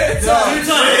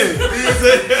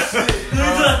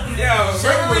Yo,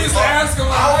 remember we used to ask him,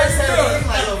 how you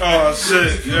doing? Oh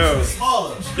shit, yo.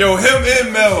 Smaller. Yo, him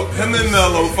and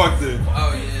Mello fucked it.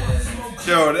 Oh yeah.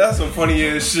 Yo, that's some funny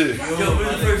ass shit. Yo, remember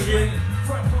the first year?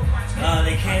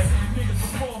 They camped.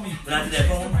 When I did that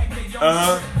poem.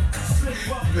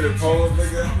 You did a poem,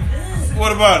 nigga?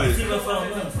 What about it? See if I fell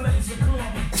in love.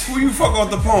 Who you fuck off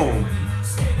the poem?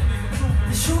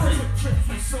 The shorty.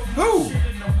 Who?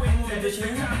 That bitch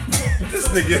here. This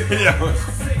nigga, yo.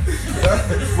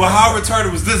 Well, how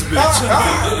retarded was this bitch?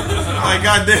 Like,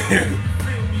 goddamn.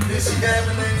 Did she have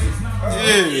a name?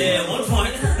 Yeah. Yeah, at one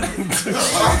point.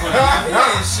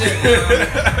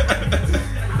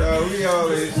 No, we all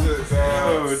this shit, dog.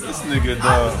 Oh, this nigga,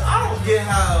 dog. I don't get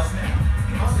how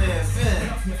my man Finn.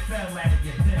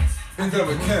 Ended up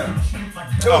with Kim.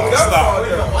 Oh, stop.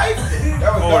 Your wife did.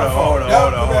 That was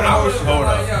Hold on.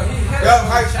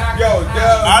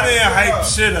 I didn't hype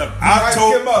shit up. I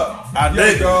told him up. I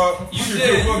did. Dog. You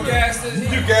did. You gassed his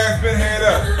You gasped been hand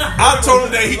up. I told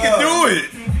him that he could do it.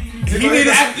 He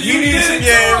needed some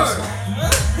yams.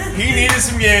 He needed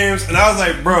some yams, and I was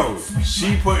like, bro,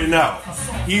 she putting out.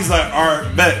 He's like,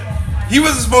 alright, bet. He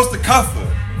wasn't supposed to cuff her.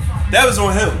 That was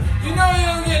on him. You know you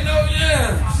don't get no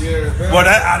yams. Yeah, Well,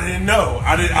 that I didn't know.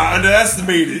 I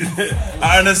underestimated.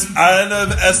 I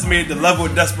underestimated the level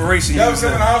of desperation he y'all was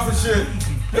was in in. the house and shit.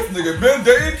 This nigga been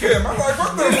dating Kim. I'm like,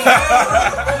 what the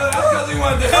fuck? Because he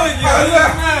wanted to hit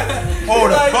you.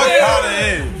 Hold the Like, fuck yeah. out of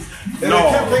him. And No.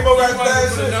 then Kim came over after that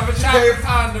Put shit. another She chocolate came,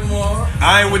 condom on.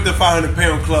 I ain't with the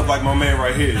 500-pound club like my man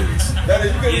right here is. that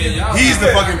is, you couldn't Yeah, get- y'all- He's the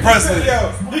fucking president.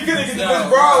 Yo, he couldn't get No. this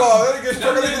brawl off. That nigga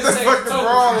struggling to get this That nigga fucking take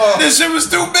brawl off. This shit was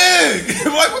too big.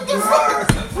 Like, what the fuck?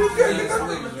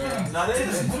 Nah, they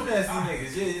just two nasty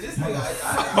niggas. Yeah, this nigga.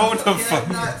 Hold the I have fuck.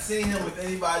 not seen him with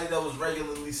anybody that was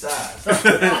regularly sized.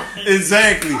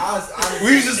 Exactly.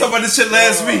 We was just talking about this shit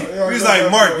last week. We was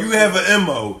like, Mark, you have an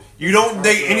MO. You don't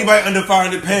date anybody under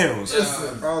 500 pounds.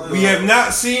 We have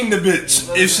not seen the bitch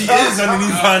if she is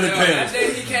underneath 500 pounds.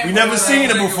 We never seen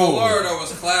her before. Lord, that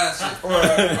was classic.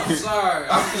 I'm sorry.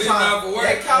 I'm leaving out for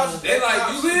work. They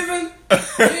like, you leaving?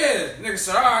 Yeah. Nigga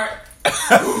said, alright.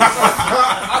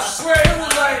 I swear it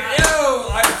was like, yo,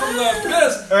 like from the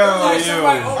abyss. Like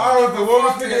somebody opened I was the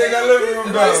warmest nigga in that living room,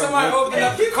 like dog. somebody opened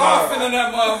up the coffin in that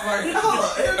motherfucker.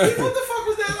 What the fuck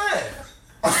was that laugh?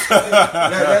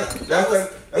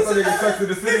 That's how nigga Sex to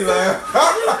the City laugh.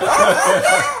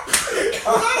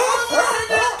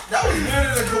 That was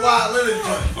better than Kawhi Leonard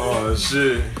joint. Oh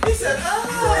shit. He said,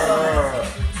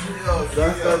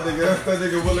 That's that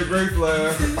nigga Willie Grace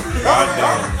laugh.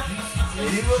 And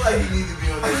he look like he need to be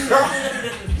on that show.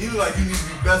 He look like he needs to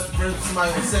be best friends with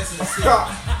somebody on Sex and the City.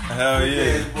 Hell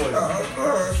yeah.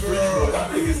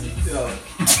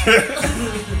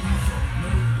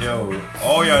 Yo,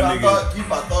 all y'all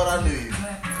niggas. I thought I knew you.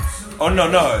 Oh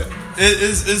no.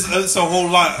 It's a whole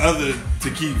lot other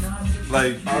to keep.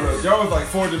 Like, I don't know, y'all was like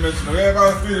 4-dimensional.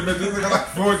 Everybody was 3-dimensional. This nigga like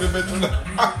 4-dimensional.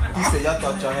 He said y'all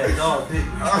thought y'all had dog, didn't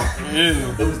you?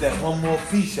 yeah. It was that one more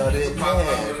piece y'all didn't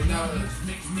have.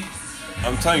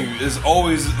 I'm telling you, it's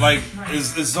always like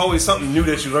it's always something new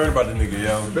that you learn about the nigga,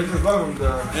 yo. Bitches love him,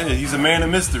 though. Yeah, he's a man of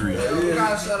mystery. We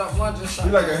gotta set up lunch or He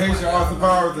something. like a Haitian Austin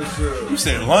Powers and shit. You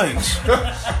said lunch.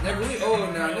 Nigga, we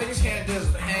old now. Niggas can't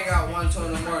just hang out 1, 2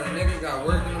 in the morning. Niggas got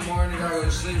work in the morning, gotta go to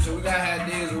sleep. So we gotta have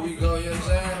days where we go, you know what I'm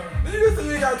saying? Niggas think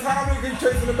you got time to keep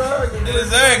chasing the bag.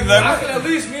 Exactly. I Like, can at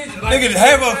least meet like, nigga,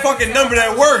 have a fucking number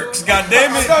that works. God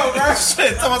damn it. I know, right?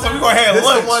 Shit, tell myself we gonna have This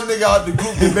lunch. the one nigga out the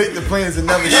group who make the plans and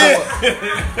never show up.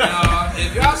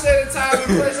 if y'all say the time and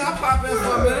place, I'll pop in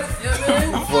for a minute. You know what I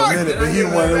mean? For a minute, but he the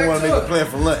one who want to make a plan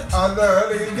for lunch. I know, that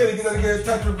nigga get in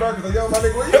touch with Burke. Like, yo, my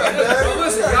nigga, where you at, man? But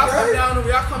listen, y'all come down to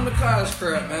y'all come to Carter's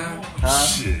crib, man.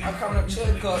 Shit. I come to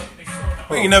chill cook.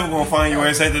 We ain't never gonna find your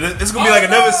ass after this. It's gonna be like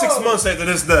another 6 months after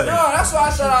this day. No, that's why I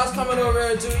said I was coming over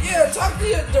here too. Yeah, talk to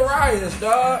your Darius,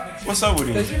 dog. What's up with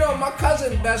him? Cause you know my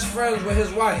cousin best friends with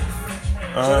his wife.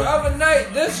 So the other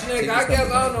night, this nigga, I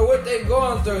guess I don't know what they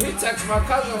going through. He texted my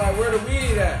cousin like, where the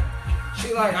weed at?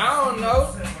 She like, I don't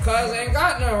know, cuz ain't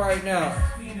got none right now.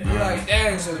 He like,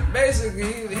 dang, so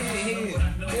basically he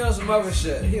on some other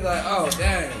shit. He like, oh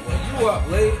dang, well you up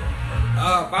late.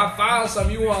 If I find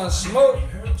something you wanna smoke,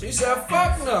 she said,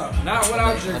 fuck no, not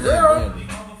without your girl.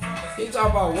 He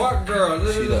talking about what girl?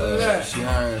 She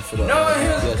hiring for the.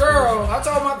 Knowing his girl, I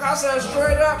told my guy, I said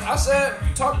straight up, I said,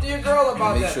 talk to your girl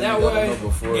about Make that. sure that you let way, her know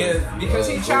before, yeah, because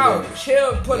he go childish.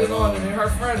 He'll put it Yeah, on and her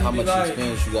friend how will be much like,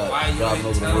 experience you got why you driving ain't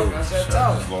over the tell him? road? I said,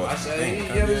 tell him. I said, you know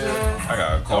what I'm saying? I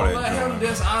gotta call Don't that let him joint.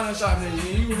 dishonor something.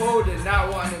 You hold it, not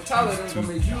wanting to tell it, it's going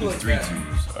to make you look 3 bad.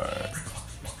 2s. Alright.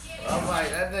 I'm like,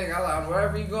 that nigga, I like,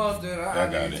 whatever you going through, I got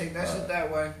need it. to take that shit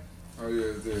that way. Oh,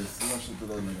 yeah, there's so much shit to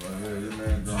that nigga right here. Your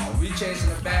man gone. We chasing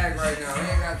the bag right now. We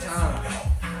ain't got time.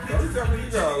 You definitely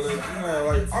gotta live, you know,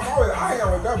 like, I hang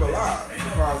out with Beb a lot.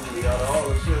 Surprisingly, out of all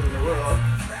the shit in the world, I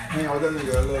hang out with that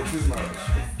nigga a little too much.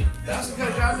 That's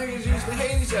because y'all niggas used to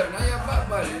hate each other. Now y'all butt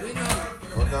buddies. We know.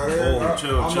 Fuck out here. Oh,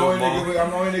 chill, I'm the chill, only Mom. I'm the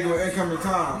only nigga with incoming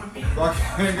time, so I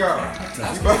can't go.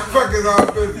 You motherfuckers all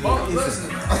busy. Listen,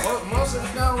 most of the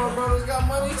Downward brothers got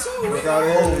money too. Fuck out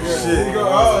here. Oh, shit. You go, I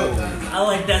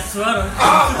like that sweater.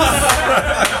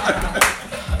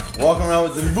 Walking around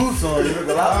with them boots on, you look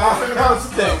a lot more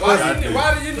respect. Why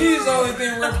do your knees only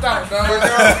thing ripped out, dog?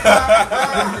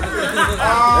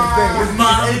 His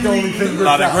knees ain't the only thing A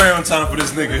lot of ground time for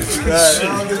this nigga. You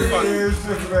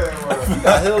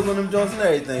got hills on them joints and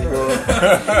everything, bro. No,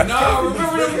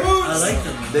 remember them boots? I like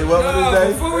them. They what with No, this day?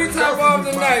 before we top off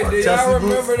the night, dude, y'all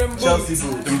remember them boots? Chelsea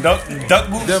boots. Them duck boots?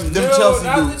 Them No, Chelsea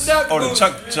not boots. the duck Oh, the boots.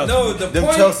 Chuck Chelsea. No, the Them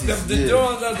pointy, Chelseas, the yeah.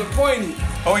 joints are the pointy.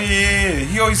 Oh yeah.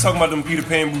 He always talking about them Peter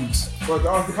Pan boots. But the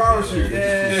Austin Powers shit.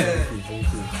 Yeah.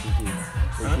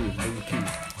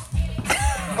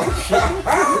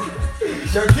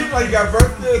 Yo, keep like you got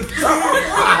birthday. The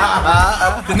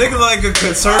nigga like a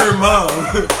concerned mom.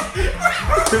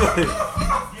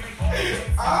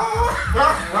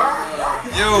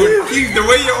 Yo, Keith, the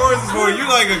way your orange is going, you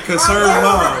like a concerned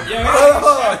mom.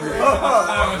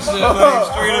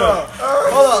 Straight up.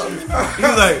 Hold up.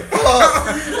 He's like,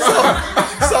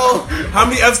 So, how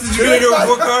many F's did you get in your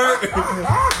report card?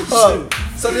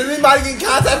 so did anybody get in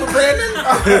contact with Brandon?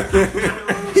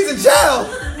 He's in jail.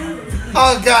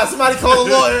 Oh God! Somebody call a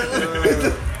lawyer.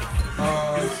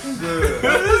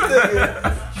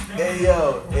 Hey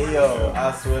yo!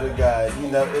 I swear to God, it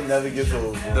never gets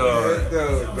old. Boy.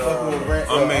 Fucking with Brandon.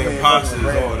 I'm making pastas and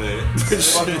all that.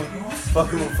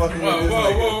 Fucking with this nigga.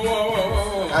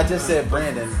 Whoa. I just said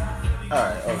Brandon. All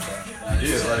right. Okay.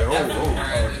 Yeah, like, Okay.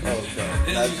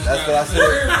 That's what I said.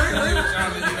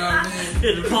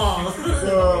 Hit the pause.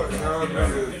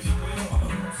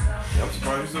 I'm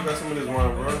surprised you still got some of this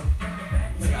wine, bro.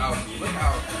 Look out.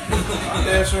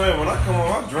 Yeah, sure am. When I come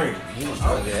on, I drink. He was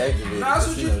trying to get activated. Nah, that's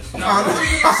what you.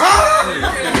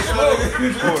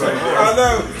 Hold on. I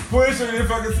know. Push him, you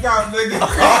fucking scout, nigga.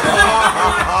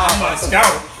 I'm a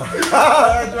scout.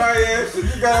 That's right, yeah. Shit,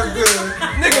 you got him good.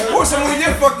 Nigga, pour some of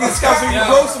your fucking scouts so you can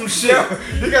blow some shit.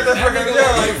 You got that fucking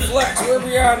Like yeah. flex, where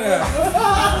we at now?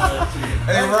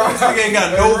 Hey, bro. This nigga ain't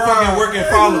got no fucking working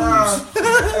follow-ups.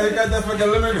 Hey, got that fucking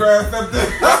lemongrass up there.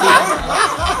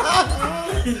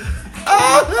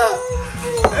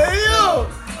 Hey, yo.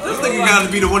 This nigga got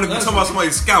to be the one that be talking about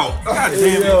somebody's scalp. God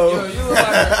damn it. Yo, you look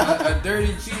like a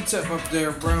dirty Q-tip up there,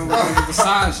 bro, with the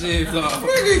side shaved off.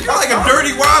 Nigga, you're like a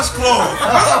dirty washcloth.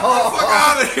 Fuck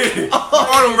out of here.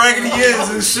 All them raggedy ends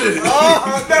and shit. Oh, no,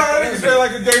 that nigga feel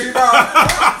like a dirty mouth.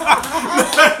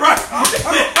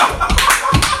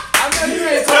 I know you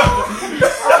ain't talking.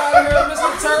 Out here, Mr.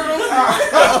 Turtle.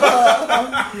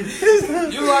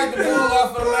 You like the bull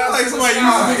off of the last Like somebody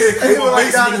shot. used to get a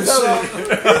basement and shit.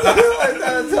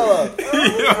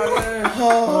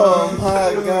 Oh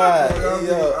my God.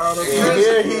 Yo. And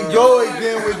here he go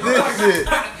again with this shit.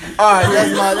 Alright,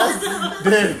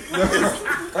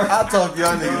 I'll talk to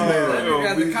y'all niggas later. You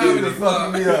got the comedy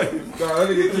club. Me up. Nah, that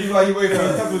nigga keep like you waiting for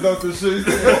the peppers out and shit.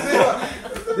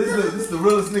 This is the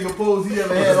realest nigga pose he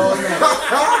ever had all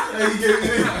night. Then he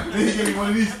gave me one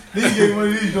of these. Then he gave me one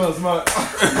of these joints, smart. All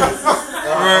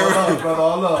love, brother.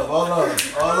 All love.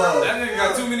 That nigga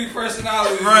got too many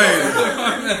personalities.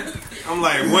 Right. I'm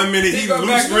like, 1 minute he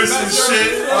loose wrist and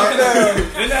shit.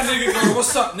 Then that nigga go,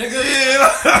 what's up, nigga? Yeah,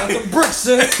 Like the bricks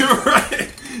in. right.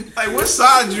 Like, what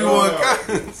side you on,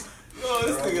 guys? Yo,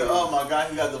 this nigga, oh my God,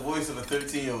 he got the voice of a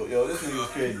 13-year-old. Yo, this nigga was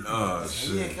crazy. Oh,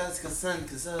 shit. Yeah, cause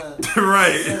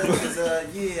Right.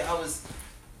 yeah, I was.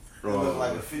 I look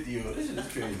like a 50-year-old. This shit is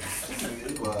crazy. This nigga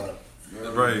is wild.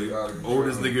 Right.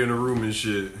 Oldest nigga in the room and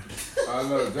shit. I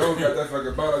know, Joe got that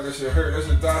fucking bottle, that shit hurt, that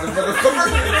shit died, that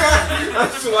motherfucker.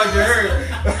 That shit like it hurt.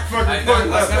 That fucking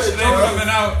That shit ain't coming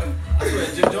out. I swear,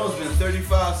 Jim Jones been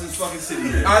 35 since fucking City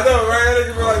here. I know, right? That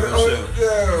nigga be like, oh,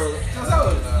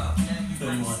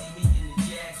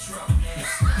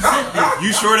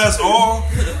 You sure that's all?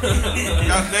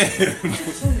 Goddamn.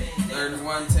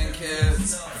 31, 10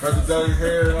 kids, got the dirty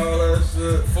hair and all that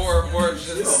shit. 4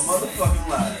 abortions. Yo, motherfucking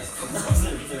lies.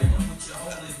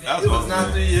 That's He was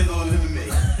not 3 years older than me.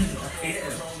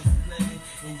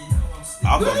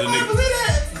 I thought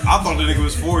the nigga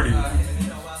was 40.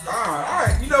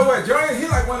 Alright, you know what, Johnny? He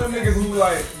like one of them niggas who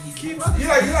like, he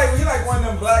like one of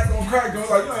them black on crack joints,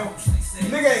 like, you know,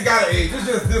 nigga ain't got an age. It's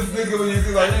just this nigga when you just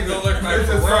like, nigga, it's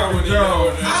just fucking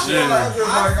Jones. I'm just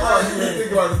like, oh, you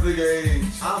think about this nigga age.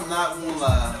 I'm not gonna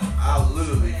lie. I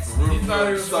literally, for real, thought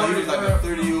he was thought he was like a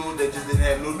 30-year-old that just didn't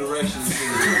have no direction.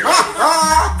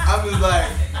 I was like,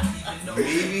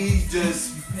 maybe he's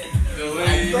just. He's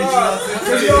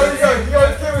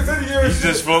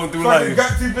just floating through Fucking life.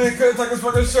 got too big, couldn't take his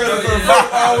fucking shirt off. The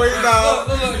front always out.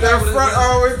 That front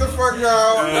always the fuck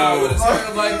out. Nah, with his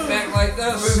hair like back like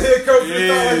His this. head coach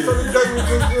is not like fucking Douglas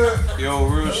and shit. Yo,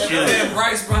 real And shit. then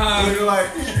Bryce behind. And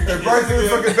Bryce in his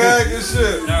fucking bag and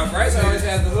shit. Nah, Bryce always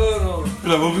had the hood on. Be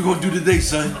like, what we gonna do today,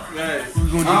 son? What we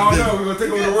gonna do I don't today? know, we're gonna take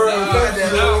over the world with that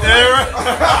shit. Yeah, right.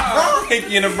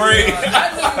 Pinky in the brain.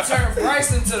 That nigga turned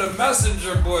Bryce into the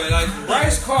messenger boy. Like,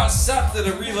 Bryce caught Scepter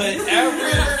to relay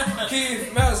every key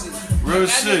message. Real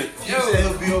shit. He Yo, said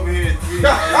he'll be over here in 3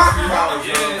 hours.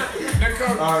 yeah. Then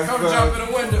come jump in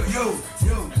the window. Yo,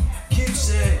 Keith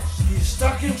said he's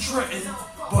stuck in Trenton,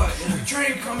 but if the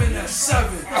train come in at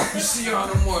 7, you see you on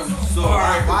the morning. So,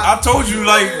 I told you,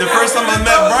 like, the first time I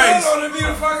met Bryce.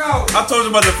 I told you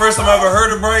about the first time I ever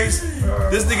heard of Bryce.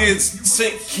 This nigga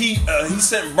he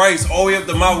sent Bryce all the way up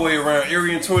to my way around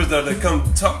Erie and Torsdale to come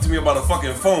talk to me about a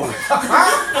fucking phone.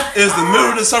 It's the middle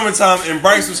of the summertime and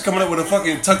Bryce was coming up with a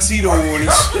fucking tuxedo on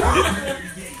and shit.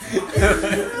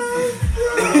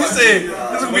 He said,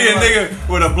 this would be a nigga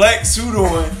with a black suit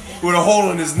on with a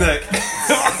hole in his neck.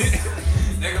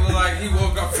 Nigga look like he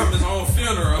woke up from his own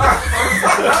funeral.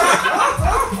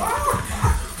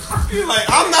 He's like,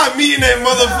 I'm not meeting that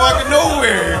motherfucker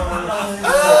nowhere.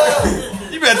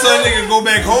 You better tell that nigga to go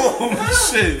back home.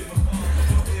 Shit.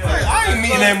 Like, I ain't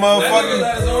meeting that motherfucker. That nigga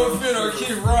at his own funeral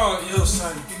keep wrong. Yo,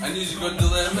 son, I need you to go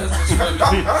delay a message for me.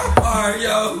 Alright,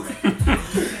 yo.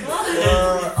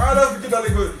 I don't forget that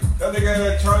nigga had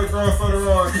that Charlie Brown photo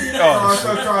on.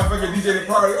 Trying to fucking DJ the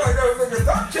party. Like, yo, nigga,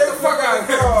 stop checking the fuck out of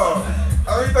the car. I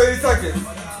mean, 30 seconds.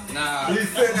 Nah. He's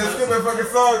sitting there skipping fucking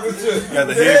songs and shit. Got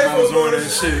the headphones on and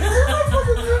shit.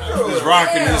 Just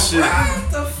rocking this shit. What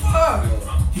the fuck?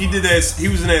 He did that. He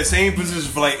was in that same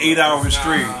position for like 8 hours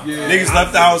straight. Niggas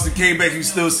left the house and came back. He was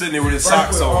still sitting there with his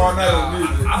socks on.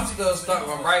 I'm still stuck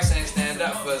when Bryce ain't stand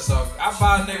up for it, so I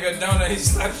buy a nigga a donut, he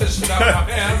slapped this shit out my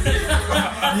hand.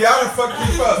 Yeah, I done fucked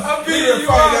you up. I'm beating you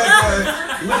fight up. that guy.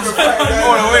 You can fight that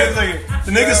Hold on, wait a second.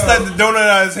 The nigga slapped the donut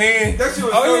out of his hand. That shit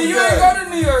was Oh so yeah, you good. ain't go to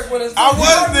New York with us. I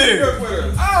was there,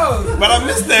 Oh, but I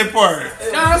missed that part.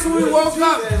 nah, that's when we woke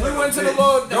up. We went to the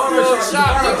little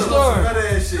shop next door.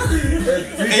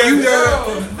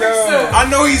 I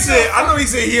know he said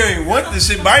he ain't want this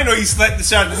shit, but I know he slapped the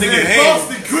shot the nigga in the hand.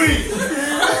 Frosted cream.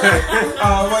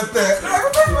 What's that? I'm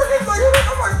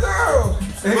like, no.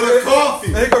 With a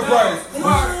coffee. Nigga price.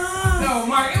 Mark, no,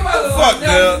 Mark, it wasn't Fuck, like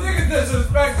that. dude. Nigga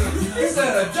disrespected. He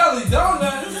said a jelly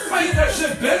donut. Why eat that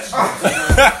shit, bitch?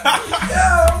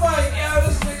 Yeah, I'm like,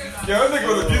 this nigga. Yo, that nigga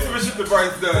was abusive as shit to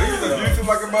Bryce though. He was abusive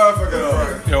like a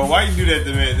motherfucker. Yo, why you do that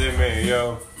to man,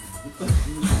 yo?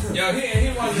 Yo,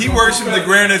 He worshipped the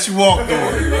ground that you walked on.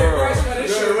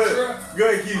 Go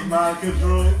ahead, keep mind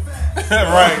control.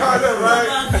 Right.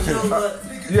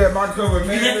 Yeah, my cover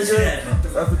man, nigga.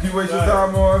 That's what you waste your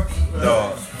time on.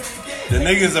 Dog. The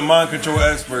nigga's a mind control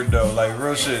expert though, like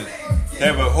real shit. They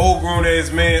have a whole grown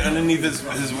ass man underneath his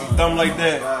thumb like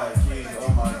that. Oh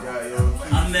my god, yo.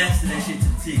 I mastered that shit to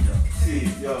the T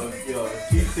though. Yo,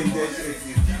 Keith think that shit. If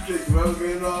Keith take the rubber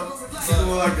band off, he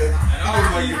look like a.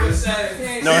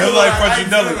 No, he'll like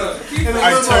Funkadelic. I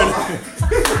turn.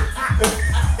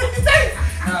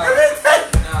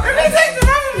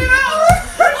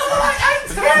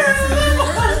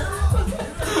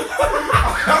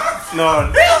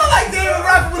 No. He look like David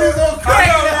Ruffin with his own crack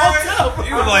in the hotel.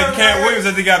 He was like Cat Williams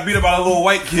that they got beat up by a little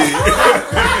white kid.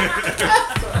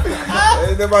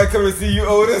 Ain't nobody come to see you,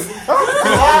 Otis. Man,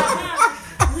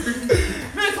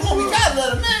 come on, we gotta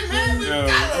let him in, man. We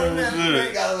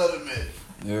gotta let him in.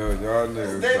 Yo, y'all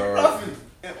niggas. David Ruffin.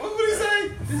 What would he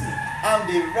say? I'm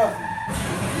David Ruffin.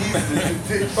 He's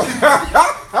the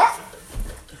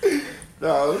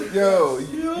No, yo,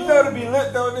 you know to be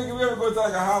lit though, nigga. We ever go to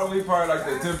like a Halloween party like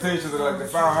the Temptations or like the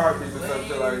Five Heartbeats or some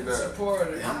shit like that.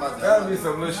 That'd be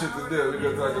some lit shit to do. We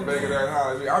go to like a banging ass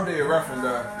Halloween. I'm David Ruffin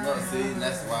though. No, see,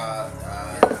 that's why I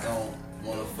don't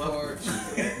want to fuck with you.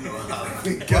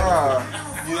 Why?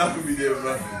 You're not gonna be David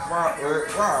Ruffin. Why?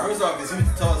 First off, because he's the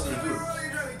tallest in the group.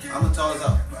 I'm the tallest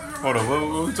out. Hold on, what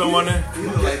we talking about now? You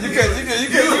can't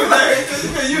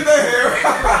use that hair.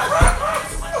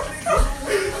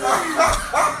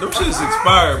 Them shit's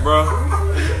expired, bro.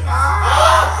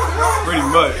 Pretty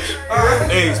much.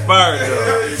 They expired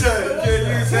though.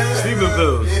 Sleeping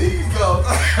pills. There you go.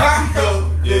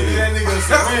 Get that nigga a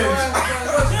syringe.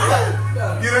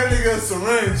 Get that nigga a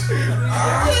syringe.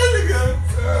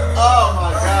 Oh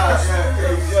my god.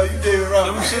 Yo, you David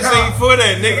Ruffin. Them shits ain't for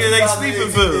that, nigga. They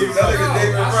sleeping pills. That nigga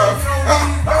David Ruffin.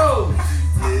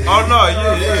 Oh no,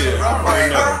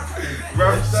 yeah.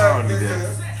 Rough sound, nigga.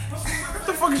 What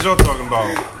the fuck is y'all talking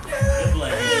about?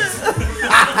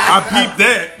 I peeped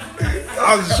that. I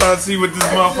was just trying to see what this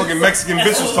motherfucking Mexican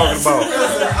bitch was talking about. I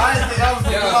didn't think I was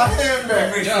going to my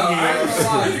handbag. Yo, I ain't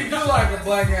gonna lie. You do like a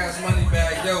black ass money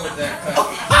bag, yo, with that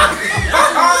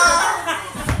cut.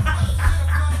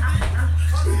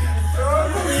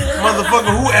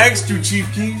 Motherfucker, who asked you,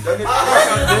 Chief Keef? God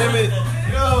damn it.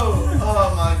 Yo,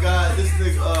 oh my god. This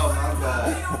nigga, oh my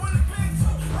god.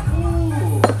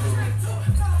 Ooh.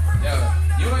 Yo,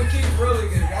 you and Keith really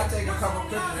good. Y'all take a couple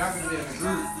pictures, y'all can be in the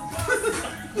group.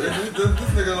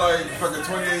 This nigga like fucking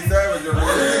 28 Savage over here.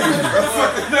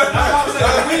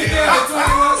 Weekend at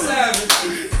 21 Savage.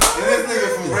 And this nigga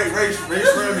from Race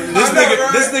Remy.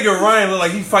 This nigga Ryan look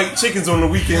like he fight chickens on the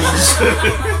weekends and shit.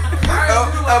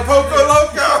 El Poco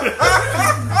Loco.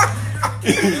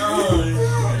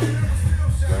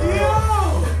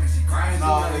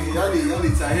 Y'all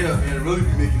need to hit up, man. To really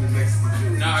be making the Mexican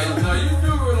juice. Nah, you do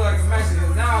look like a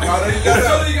Mexican. Now you got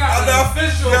really got the an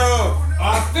official, yo.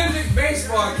 authentic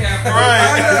baseball cap.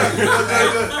 Right.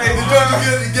 Hey, the joint you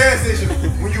get at the gas station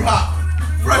when you hop.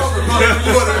 Fresh from the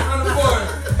water.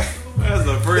 That's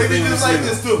the first They thing be you just like see.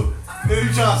 this too. Then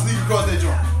you trying to sneak across that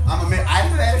joint. I'm a man. I'm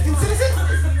an American citizen.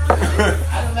 I'm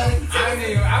an American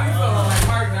citizen. I be feeling like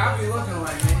Martin. I be looking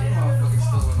like, man, you motherfuckers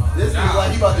still going on. This nigga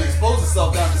like he about to expose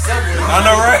himself down the subway. I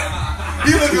know, right?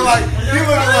 He looking like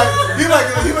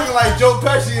Joe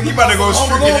Pesci. And He about to go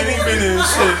streaking any minute and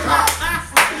shit.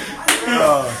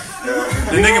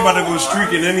 The nigga about to go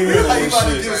streaking any minute Like he and about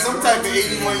to shit. give some type of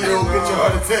 81-year-old bitch a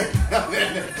heart attack.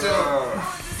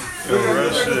 Yo, real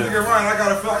shit. Nigga Ryan, I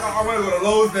want to go to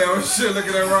Lowe's now and shit. Look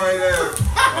at that Ryan there.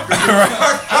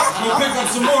 We'll pick up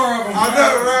some more of them. I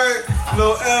know, right?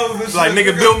 Little elves and shit. Like,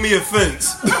 nigga, build me a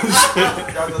fence.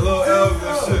 Got the little elves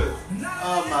and shit.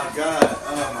 Oh my god,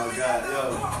 yo.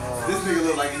 This nigga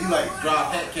look like he like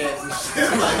drop hat cats and shit.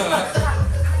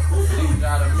 You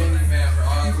got a minivan for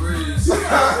all threes.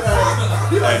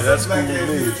 Hey, that's cool Black with ass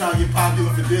me. nigga trying to get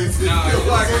popular for this. Nah, you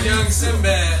like a young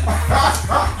Sinbad.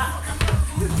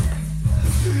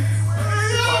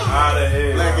 out of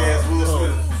here. Black ass Will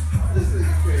Smith.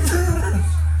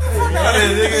 Out of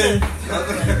here, nigga.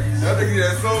 That nigga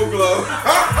that soul glow.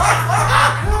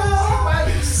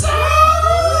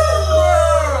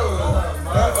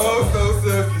 That old so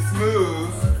silky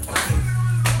smooth.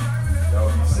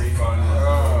 Y'all be safe out there,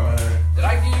 man. Did I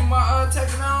give you my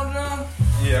text now, John?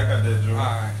 Yeah, I got that joint.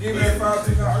 Alright, give me that 5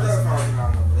 I got a 5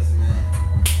 number. Listen, man.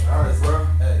 Alright, bro.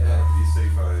 Hey. Be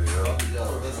safe out here, yo. Yo,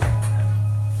 listen.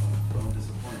 Don't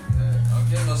disappoint me. I'm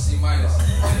getting no C minus.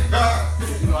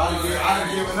 You know, I done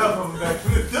given up on back to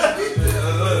the day.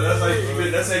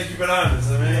 That's how you keep it honest,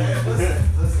 I mean.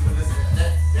 Listen.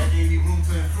 That gave me room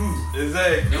to improve.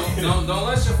 Exactly. Don't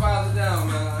let your father down,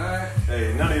 man. All right.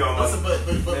 Hey, none of y'all. Listen, but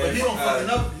he don't fuck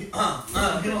enough. He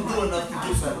don't do enough to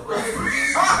get better.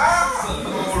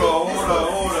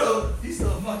 Hold up. He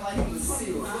still fuck like he was 6.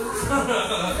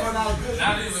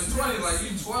 Not even 20, like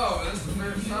you 12. That's the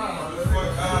first time.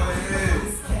 Fuck out of here.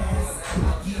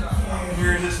 I'm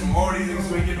hearing this from all these niggas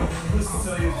when you get no pussy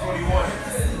until you're 21.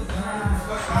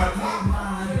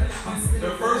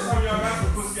 The first time y'all got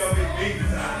some pussy, y'all made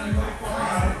babies out. Like, fuck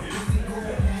out of here.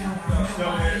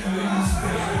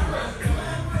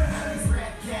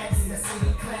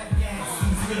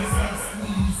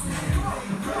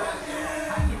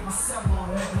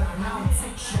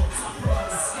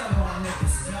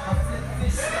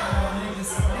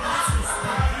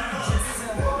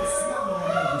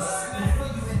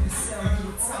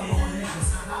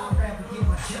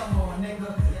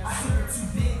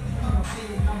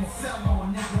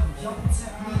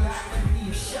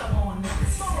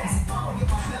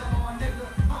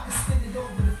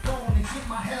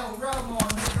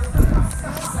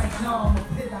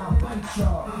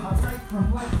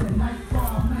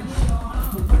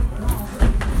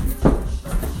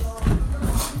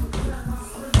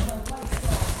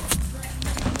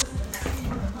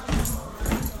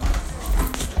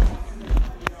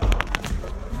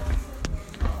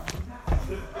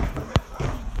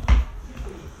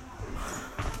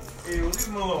 Hey, leave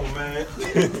him alone, man.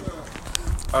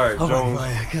 All right, Jones.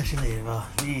 Catch you later, bro.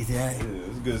 Easy, Yeah,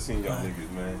 it's good seeing y'all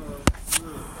niggas, man.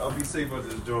 I'll be safe out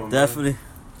this joint, Definitely.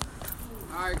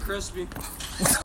 All right, Crispy.